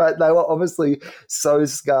should, but they were obviously so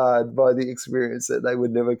scarred by the experience that they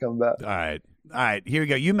would never come back. All right. Here we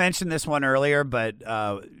go. You mentioned this one earlier, but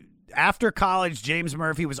after college, James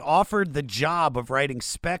Murphy was offered the job of writing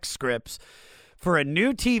spec scripts for a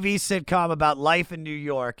new TV sitcom about life in New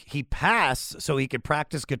York. He passed so he could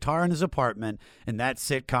practice guitar in his apartment, and that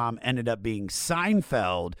sitcom ended up being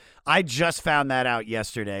Seinfeld. I just found that out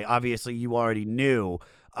yesterday. Obviously, you already knew,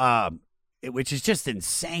 which is just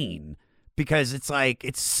insane because it's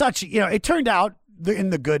such, it turned out in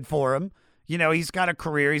the good for him. He's got a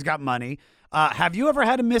career, he's got money. Have you ever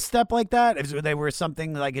had a misstep like that? If they were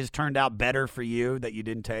something has turned out better for you that you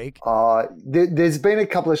didn't take? There's been a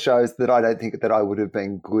couple of shows that I don't think that I would have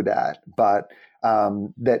been good at, but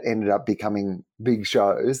that ended up becoming big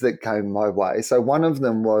shows that came my way. So one of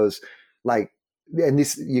them was and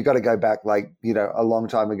this, you got to go back a long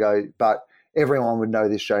time ago, but everyone would know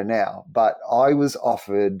this show now. But I was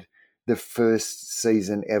offered the first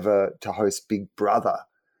season ever to host Big Brother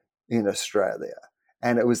in Australia.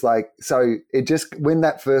 And it was so it just, when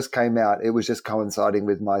that first came out, it was just coinciding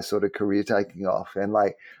with my sort of career taking off. And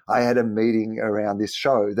I had a meeting around this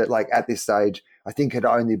show that at this stage, I think had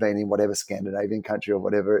only been in whatever Scandinavian country or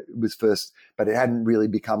whatever it was first, but it hadn't really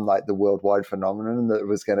become the worldwide phenomenon that it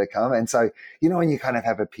was going to come. And so, when you kind of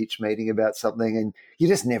have a pitch meeting about something and you're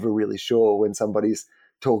just never really sure when somebody's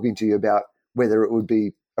talking to you about whether it would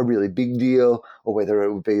be a really big deal or whether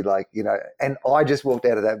it would be and I just walked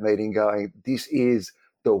out of that meeting going, this is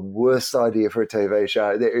the worst idea for a TV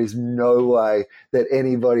show. There is no way that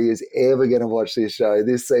anybody is ever going to watch this show.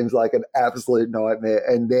 This seems like an absolute nightmare.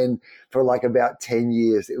 And then for about 10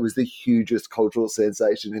 years, it was the hugest cultural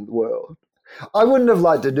sensation in the world. I wouldn't have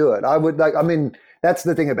liked to do it. I would that's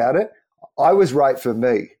the thing about it. I was right for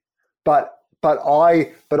me, but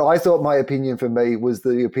I thought my opinion for me was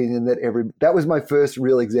the opinion that was my first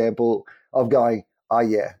real example of going, oh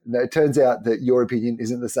yeah, no, it turns out that your opinion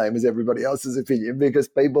isn't the same as everybody else's opinion because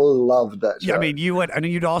people loved that show. Yeah, I mean,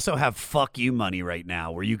 you'd also have fuck you money right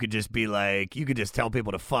now where you could just be you could just tell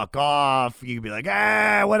people to fuck off. You could be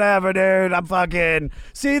whatever, dude, I'm fucking,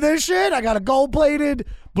 see this shit? I got a gold-plated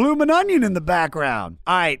bloomin' onion in the background.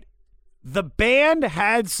 All right. The band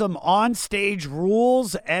had some on-stage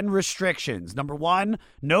rules and restrictions. Number 1,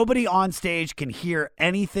 nobody on stage can hear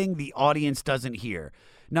anything the audience doesn't hear.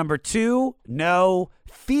 Number 2, no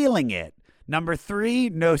feeling it. Number 3,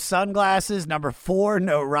 no sunglasses. Number 4,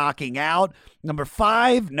 no rocking out. Number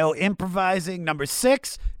 5, no improvising. Number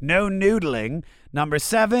 6, no noodling. Number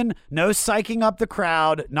 7, no psyching up the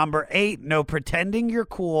crowd. Number 8, no pretending you're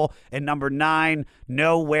cool. And number 9,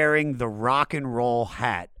 no wearing the rock and roll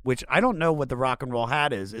hat, which I don't know what the rock and roll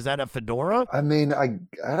hat is. Is that a fedora? I mean, I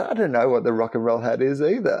don't know what the rock and roll hat is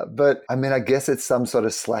either, but I mean, I guess it's some sort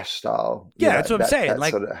of Slash style. Yeah, that's what I'm saying. That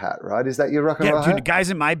sort of hat, right? Is that your rock and roll hat? Yeah, dude, the guys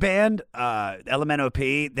in my band,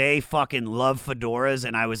 LMNOP, they fucking love fedoras,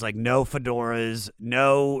 and I was like, no fedoras,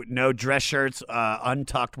 no dress shirts,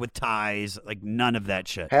 untucked with ties, none of that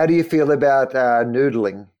shit. How do you feel about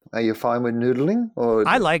noodling? Are you fine with noodling? Or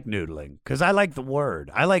I like noodling because I like the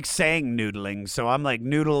word. I like saying noodling, so I'm like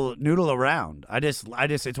noodle around. I just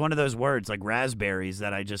it's one of those words like raspberries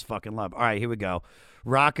that I just fucking love. All right, here we go.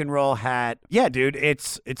 Rock and roll hat. Yeah, dude,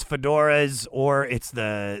 it's fedoras or it's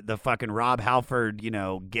the fucking Rob Halford,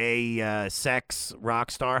 gay sex rock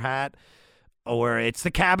star hat, or it's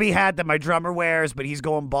the cabbie hat that my drummer wears, but he's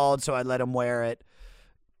going bald, so I let him wear it.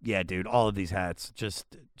 Yeah, dude, all of these hats,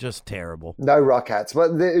 just terrible. No rock hats,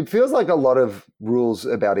 but it feels like a lot of rules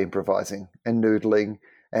about improvising and noodling,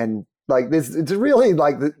 and like this. It's really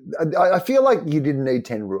like I feel like you didn't need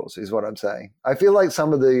 10 rules, is what I'm saying. I feel like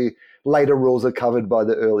some of the later rules are covered by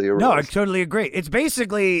the earlier rules. No, I totally agree. It's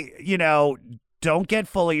basically, don't get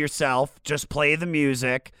full of yourself. Just play the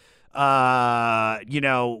music. We're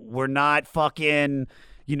not fucking.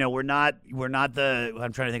 We're not the.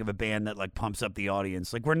 I'm trying to think of a band that like pumps up the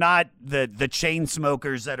audience. Like we're not the chain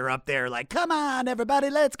smokers that are up there like, come on, everybody,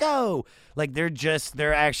 let's go. Like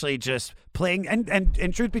they're actually just playing.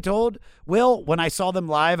 And truth be told, Will, when I saw them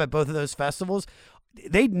live at both of those festivals,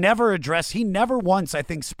 he never once, I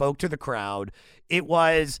think, spoke to the crowd. It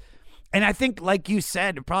was. And I think, like you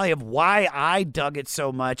said, probably of why I dug it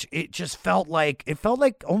so much, it felt like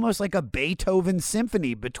almost like a Beethoven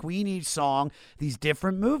symphony between each song, these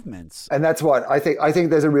different movements. And that's what I think. I think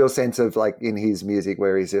there's a real sense of like in his music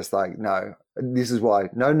where he's just like, no, this is why.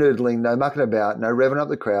 No noodling, no mucking about, no revving up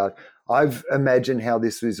the crowd. I've imagined how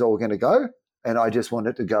this is all going to go, and I just want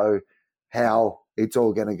it to go how it's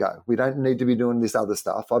all going to go. We don't need to be doing this other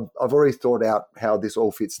stuff. I've already thought out how this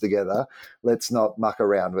all fits together. Let's not muck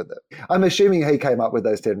around with it. I'm assuming he came up with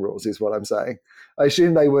those 10 rules is what I'm saying. I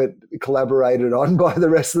assume they were collaborated on by the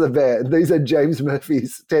rest of the band. These are James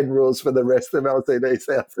Murphy's 10 rules for the rest of LCD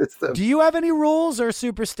Soundsystem. Do you have any rules or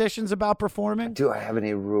superstitions about performing? Do I have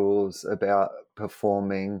any rules about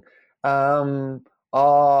performing? I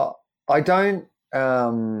don't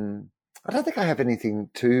think I have anything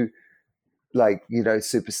too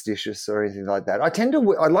superstitious or anything like that.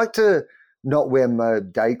 I like to not wear my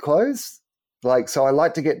day clothes. So I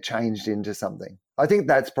like to get changed into something. I think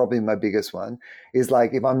that's probably my biggest one is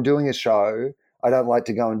like, if I'm doing a show, I don't like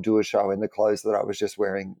to go and do a show in the clothes that I was just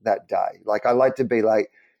wearing that day. Like I like to be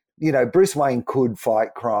like, Bruce Wayne could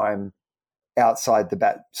fight crime outside the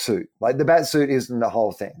bat suit. Like the bat suit isn't the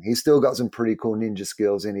whole thing. He's still got some pretty cool ninja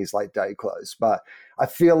skills in his like day clothes, but I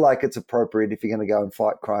feel like it's appropriate if you're going to go and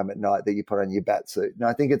fight crime at night that you put on your bat suit. And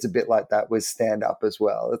I think it's a bit like that with stand up as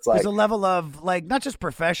well. It's like there's a level of like not just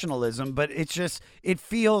professionalism, but it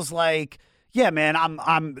feels like, yeah, man,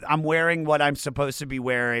 I'm wearing what I'm supposed to be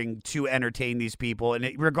wearing to entertain these people, and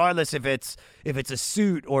regardless if it's a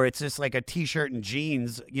suit or it's just like a t-shirt and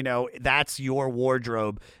jeans, that's your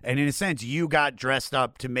wardrobe, and in a sense, you got dressed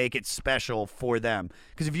up to make it special for them.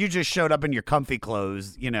 Because if you just showed up in your comfy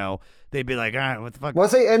clothes, they'd be like, all right, what the fuck? Well,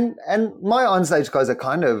 see, and my onstage clothes are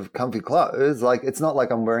kind of comfy clothes. Like it's not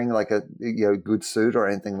like I'm wearing like a good suit or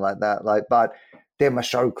anything like that. Like, but they're my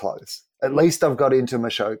show clothes. At least I've got into my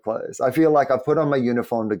show clothes. I feel like I put on my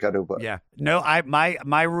uniform to go to work. Yeah. No,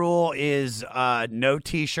 my rule is no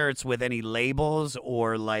T-shirts with any labels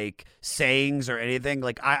or like sayings or anything.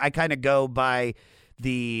 Like I kind of go by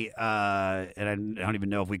the and I don't even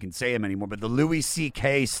know if we can say them anymore, but the Louis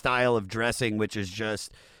C.K. style of dressing, which is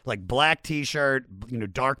just like black T-shirt,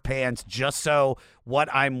 dark pants, just so what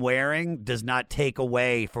I'm wearing does not take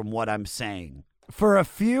away from what I'm saying. For a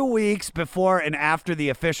few weeks before and after the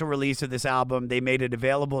official release of this album, they made it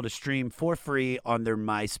available to stream for free on their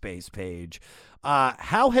MySpace page.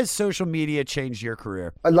 How has social media changed your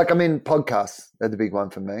career? Podcasts are the big one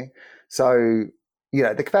for me. So,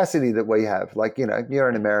 the capacity that we have, you're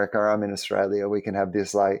in America, I'm in Australia, we can have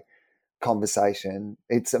this like conversation.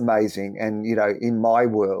 It's amazing. And, in my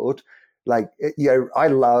world, I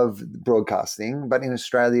love broadcasting, but in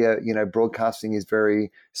Australia, broadcasting is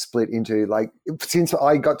very split into since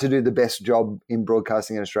I got to do the best job in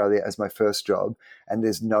broadcasting in Australia as my first job, and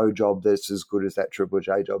there's no job that's as good as that Triple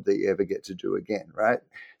J job that you ever get to do again, right?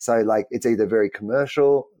 So it's either very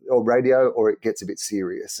commercial or radio, or it gets a bit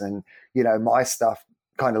serious. And, my stuff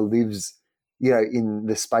kind of lives in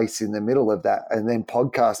the space in the middle of that. And then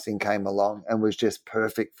podcasting came along and was just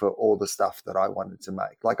perfect for all the stuff that I wanted to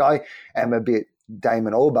make. Like I am a bit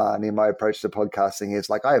Damon Albarn in my approach to podcasting.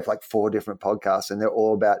 Is like I have 4 different podcasts, and they're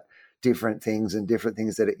all about different things and different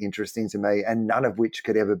things that are interesting to me, and none of which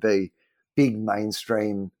could ever be big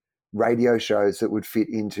mainstream radio shows that would fit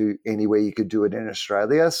into anywhere you could do it in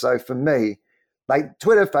Australia. So for me,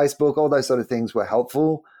 Twitter, Facebook, all those sort of things were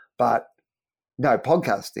helpful, but no,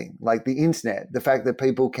 podcasting, the internet, the fact that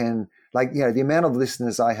people can, the amount of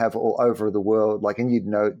listeners I have all over the world, and you'd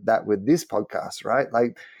know that with this podcast, right?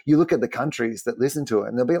 You look at the countries that listen to it,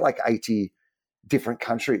 and there'll be 80 different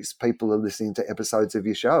countries people are listening to episodes of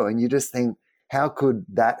your show. And you just think, how could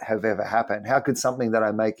that have ever happened? How could something that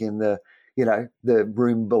I make in the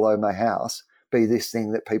room below my house be this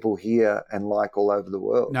thing that people hear and like all over the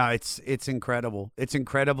world. No, it's incredible. It's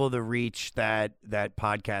incredible the reach that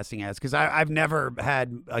podcasting has, because I've never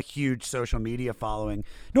had a huge social media following,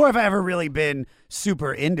 nor have I ever really been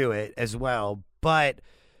super into it as well. But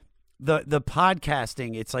the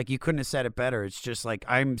podcasting, it's like you couldn't have said it better. It's just like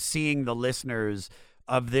I'm seeing the listeners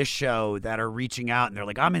of this show that are reaching out and they're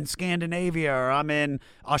like, I'm in Scandinavia, or I'm in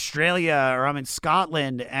Australia, or I'm in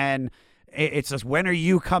Scotland, and it's just, when are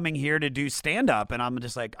you coming here to do stand-up? And I'm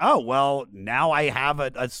just like, oh, well, now I have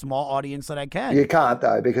a small audience that I can. You can't,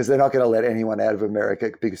 though, because they're not going to let anyone out of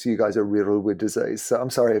America because you guys are riddled with disease. So I'm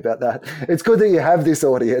sorry about that. It's good that you have this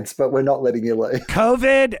audience, but we're not letting you leave.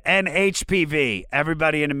 COVID and HPV.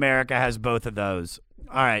 Everybody in America has both of those.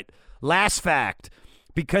 All right. Last fact.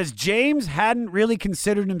 Because James hadn't really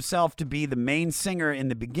considered himself to be the main singer in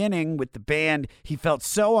the beginning with the band, he felt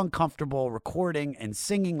so uncomfortable recording and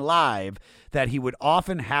singing live that he would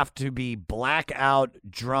often have to be blackout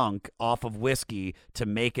drunk off of whiskey to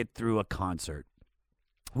make it through a concert.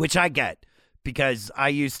 Which I get, because I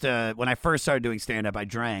used to, when I first started doing stand-up, I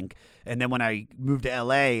drank. And then when I moved to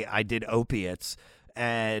LA, I did opiates.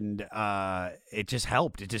 And it just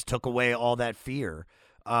helped. It just took away all that fear.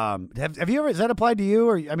 Have you ever, has that applied to you?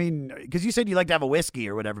 Or, I mean, because you said you like to have a whiskey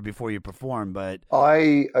or whatever before you perform, but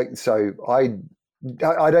I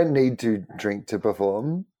don't need to drink to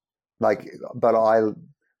perform, but I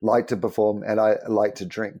like to perform and I like to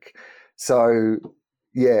drink. So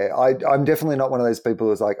yeah, I'm definitely not one of those people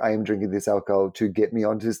who's like, I am drinking this alcohol to get me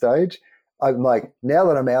onto stage. I'm like, now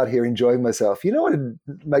that I'm out here enjoying myself, you know what would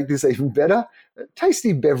make this even better? A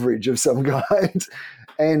tasty beverage of some kind.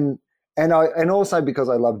 And also because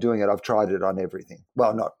I love doing it, I've tried it on everything.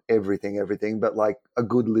 Well, not everything, but like a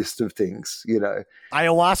good list of things, you know.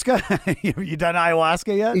 Ayahuasca? You done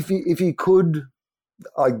ayahuasca yet? If you could,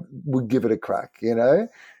 I would give it a crack, you know,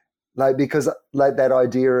 like, because like that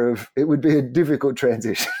idea of it would be a difficult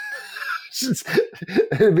transition.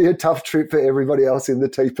 It'd be a tough trip for everybody else in the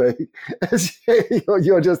TP.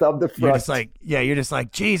 You're just up the front. You're just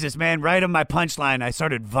like, Jesus, man, right on my punchline, I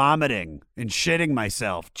started vomiting and shitting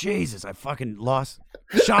myself. Jesus, I fucking lost.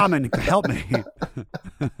 Shaman, help me.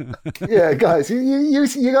 Yeah, guys,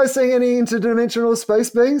 you guys seeing any interdimensional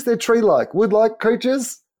space beings? They're tree-like, wood-like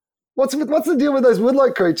creatures. What's the deal with those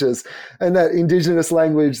wood-like creatures and that indigenous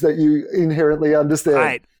language that you inherently understand? All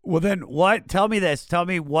right. Well, then what? Tell me this. Tell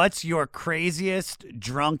me, what's your craziest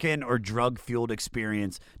drunken or drug-fueled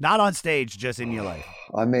experience? Not on stage, just in your life.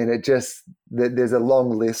 I mean, there's a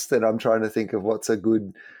long list, and I'm trying to think of what's a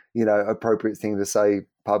good, you know, appropriate thing to say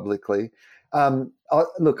publicly. I'll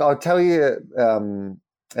tell you.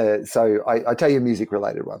 So I tell you a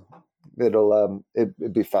music-related one.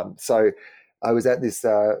 It'd be fun. So I was at this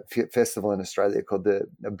festival in Australia called the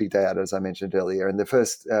Big Day Out, as I mentioned earlier, and the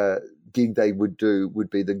first gig they would do would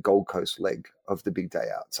be the Gold Coast leg of the Big Day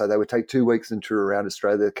Out. So they would take 2 weeks and tour around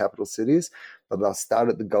Australia, the capital cities, but they'll start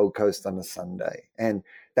at the Gold Coast on a Sunday. And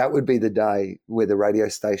that would be the day where the radio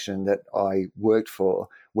station that I worked for,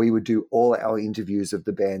 we would do all our interviews of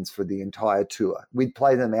the bands for the entire tour. We'd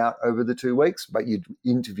play them out over the 2 weeks, but you'd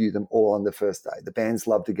interview them all on the first day. The bands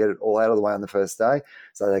love to get it all out of the way on the first day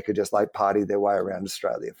so they could just like party their way around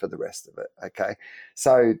Australia for the rest of it, okay?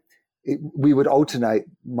 So we would alternate,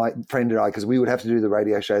 my friend and I, because we would have to do the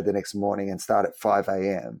radio show the next morning and start at 5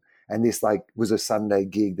 a.m. And this like was a Sunday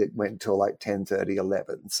gig that went until like 10:30,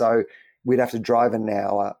 11. So we'd have to drive an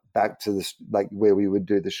hour back to the like where we would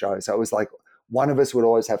do the show. So it was like one of us would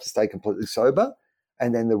always have to stay completely sober.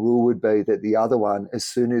 And then the rule would be that the other one, as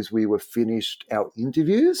soon as we were finished our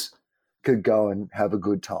interviews, could go and have a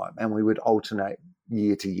good time. And we would alternate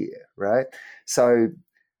year to year, right? So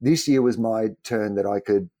this year was my turn that I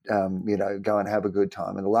could, go and have a good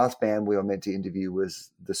time. And the last band we were meant to interview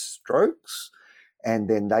was The Strokes. And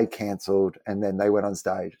then they cancelled and then they went on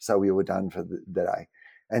stage. So we were done for the day.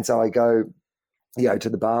 And so I go, to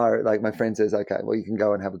the bar, like my friend says, okay, well, you can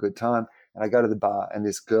go and have a good time. And I go to the bar and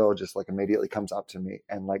this girl just like immediately comes up to me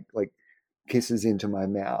and like kisses into my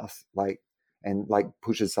mouth, and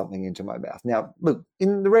pushes something into my mouth. Now, look,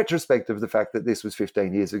 in the retrospect of the fact that this was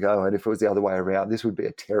 15 years ago, and if it was the other way around, this would be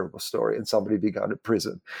a terrible story and somebody would be going to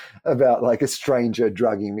prison about like a stranger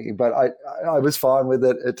drugging me. But I was fine with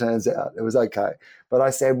it. It turns out it was okay. But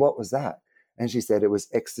I said, what was that? And she said it was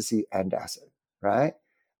ecstasy and acid, right?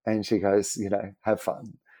 And she goes, have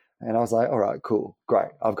fun. And I was like, all right, cool,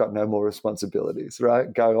 great. I've got no more responsibilities,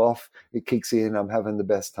 right? Go off, it kicks in, I'm having the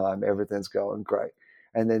best time, everything's going great.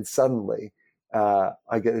 And then suddenly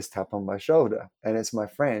I get this tap on my shoulder and it's my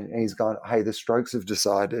friend and he's gone, hey, the Strokes have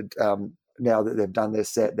decided now that they've done their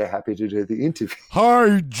set, they're happy to do the interview.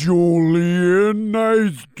 Hi, Julian.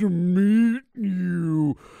 Nice to meet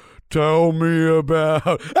you. Tell me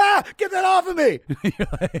about... Get that off of me!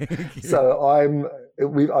 So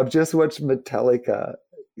I've just watched Metallica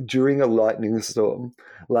during a lightning storm,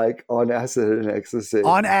 like on acid and ecstasy.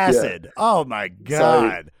 On acid. Yeah. Oh my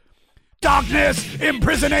God. Darkness,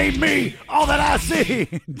 imprisonate me, all that I see.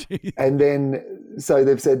 And then, so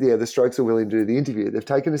they've said, the Strokes are willing to do the interview. They've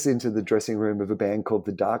taken us into the dressing room of a band called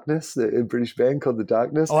The Darkness, a British band called The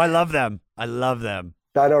Darkness. Oh, I love them. I love them.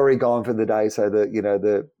 They'd already gone for the day, so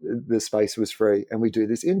that, the space was free, and we do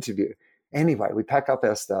this interview. Anyway, we pack up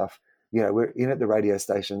our stuff. We're in at the radio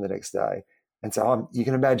station the next day. And so you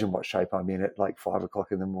can imagine what shape I'm in at like 5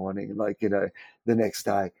 o'clock in the morning, the next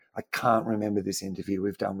day. I can't remember this interview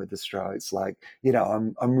we've done with the Strokes. I'm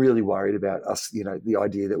really worried about us, the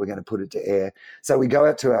idea that we're going to put it to air. So we go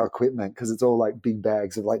out to our equipment, because it's all like big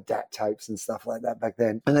bags of like DAT tapes and stuff like that back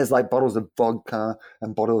then. And there's like bottles of vodka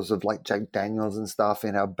and bottles of like Jack Daniels and stuff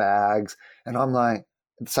in our bags. And I'm like,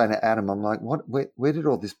 saying to Adam, I'm like, where did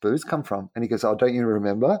all this booze come from? And he goes, oh, don't you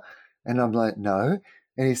remember? And I'm like, no.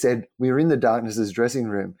 And he said, we were in the Darkness's dressing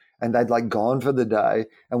room, and they'd like gone for the day,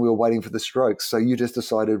 and we were waiting for the Strokes. So you just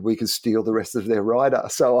decided we could steal the rest of their rider.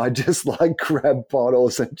 So I just like grabbed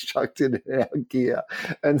bottles and chucked it in our gear.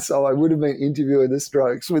 And so I would have been interviewing the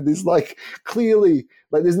Strokes with this like clearly,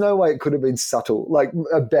 like there's no way it could have been subtle, like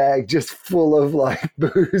a bag just full of like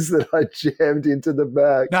booze that I jammed into the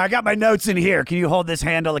bag. No, I got my notes in here. Can you hold this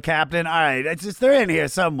handle, the captain? All right, they're in here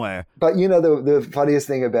somewhere. But the funniest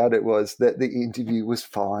thing about it was that the interview was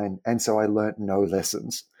fine, and so I learnt no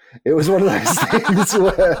lessons. It was one of those things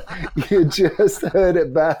where you just heard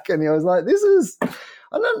it back, and I was like,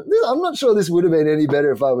 I'm not sure this would have been any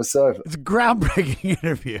better if I was sober. It's a groundbreaking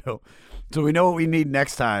interview. So we know what we need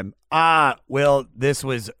next time. Will, this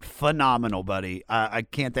was phenomenal, buddy. I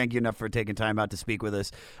can't thank you enough for taking time out to speak with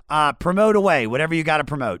us. Promote away, whatever you got to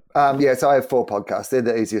promote. So I have 4 podcasts. They're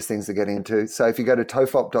the easiest things to get into. So if you go to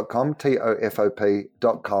tofop.com,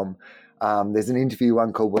 TOFOP.com, there's an interview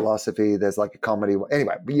one called Willosophy. There's like a comedy one.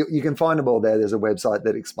 Anyway, you can find them all there. There's a website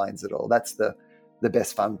that explains it all. That's the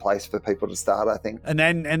best fun place for people to start, I think. And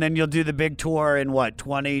then you'll do the big tour in what,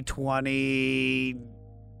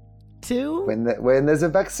 2022? When there's a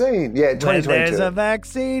vaccine. Yeah, 2022. When there's a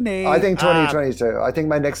vaccine. I think 2022. I think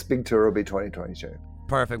my next big tour will be 2022.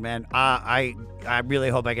 Perfect, man. I really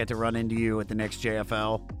hope I get to run into you at the next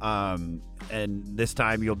JFL. And this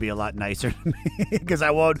time you'll be a lot nicer to me because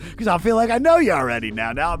I'll feel like I know you already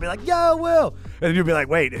now. Now I'll be like, yo, Will. And you'll be like,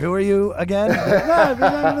 wait, who are you again?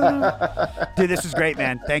 Dude, this was great,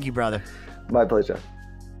 man. Thank you, brother. My pleasure.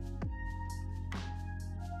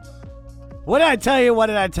 What did I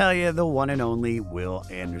tell you? The one and only Will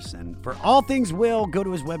Anderson. For all things Will, go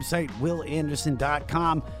to his website,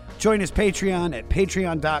 willanderson.com. Join his Patreon at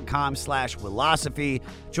patreon.com/Willosophy.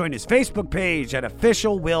 Join his Facebook page at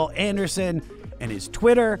official Will Anderson, and his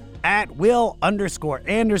Twitter at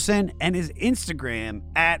Will_Anderson, and his Instagram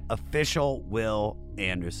at official Will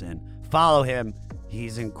Anderson. Follow him.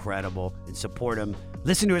 He's incredible, and support him.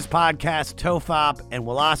 Listen to his podcast, Tofop and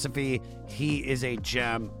Willosophy. He is a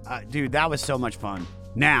gem. Dude, that was so much fun.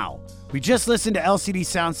 Now, we just listened to LCD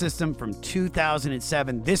Soundsystem from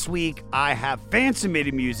 2007. This week, I have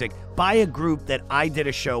fan-submitted music by a group that I did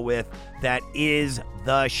a show with that is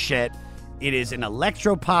the shit. It is an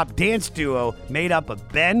electro-pop dance duo made up of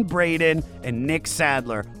Ben Braden and Nick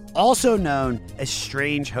Sadler, also known as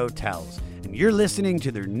Strange Hotels. And you're listening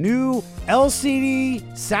to their new LCD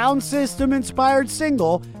Soundsystem-inspired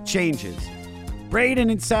single, Changes. Braden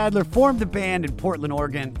and Sadler formed the band in Portland,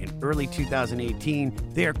 Oregon in early 2018.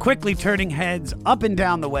 They are quickly turning heads up and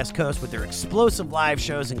down the West Coast with their explosive live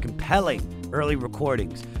shows and compelling early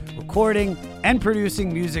recordings. Recording and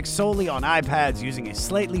producing music solely on iPads using a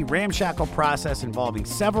slightly ramshackle process involving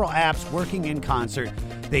several apps working in concert,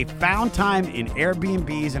 they found time in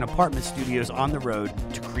Airbnbs and apartment studios on the road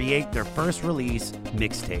to create their first release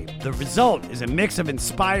mixtape. The result is a mix of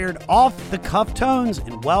inspired, off-the-cuff tones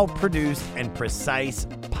and well-produced and precise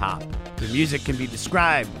pop. The music can be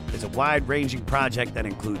described as a wide-ranging project that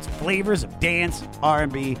includes flavors of dance,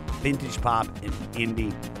 R&B, vintage pop, and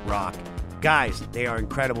indie rock. Guys, they are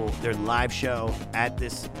incredible. Their live show at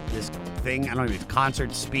this thing, I don't know if it's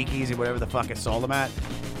concert, speakeasy, whatever the fuck I saw them at,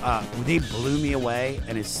 they blew me away.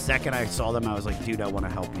 And the second I saw them, I was like, dude, I want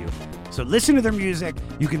to help you. So listen to their music.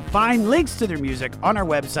 You can find links to their music on our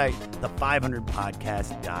website,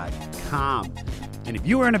 the500podcast.com. And if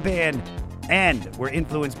you are in a band and we're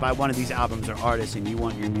influenced by one of these albums or artists and you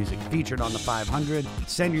want your music featured on the 500,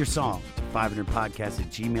 send your song to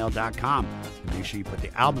 500podcast@gmail.com. And make sure you put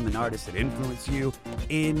the album and artist that influenced you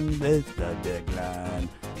in the subject line.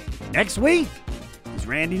 Next week is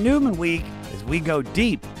Randy Newman week as we go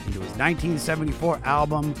deep into his 1974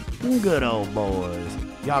 album, Good Old Boys.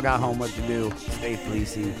 Y'all got homework to do. Stay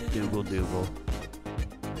fleecy. Dougal Dougal.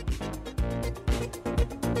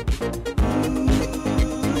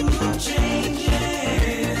 Change.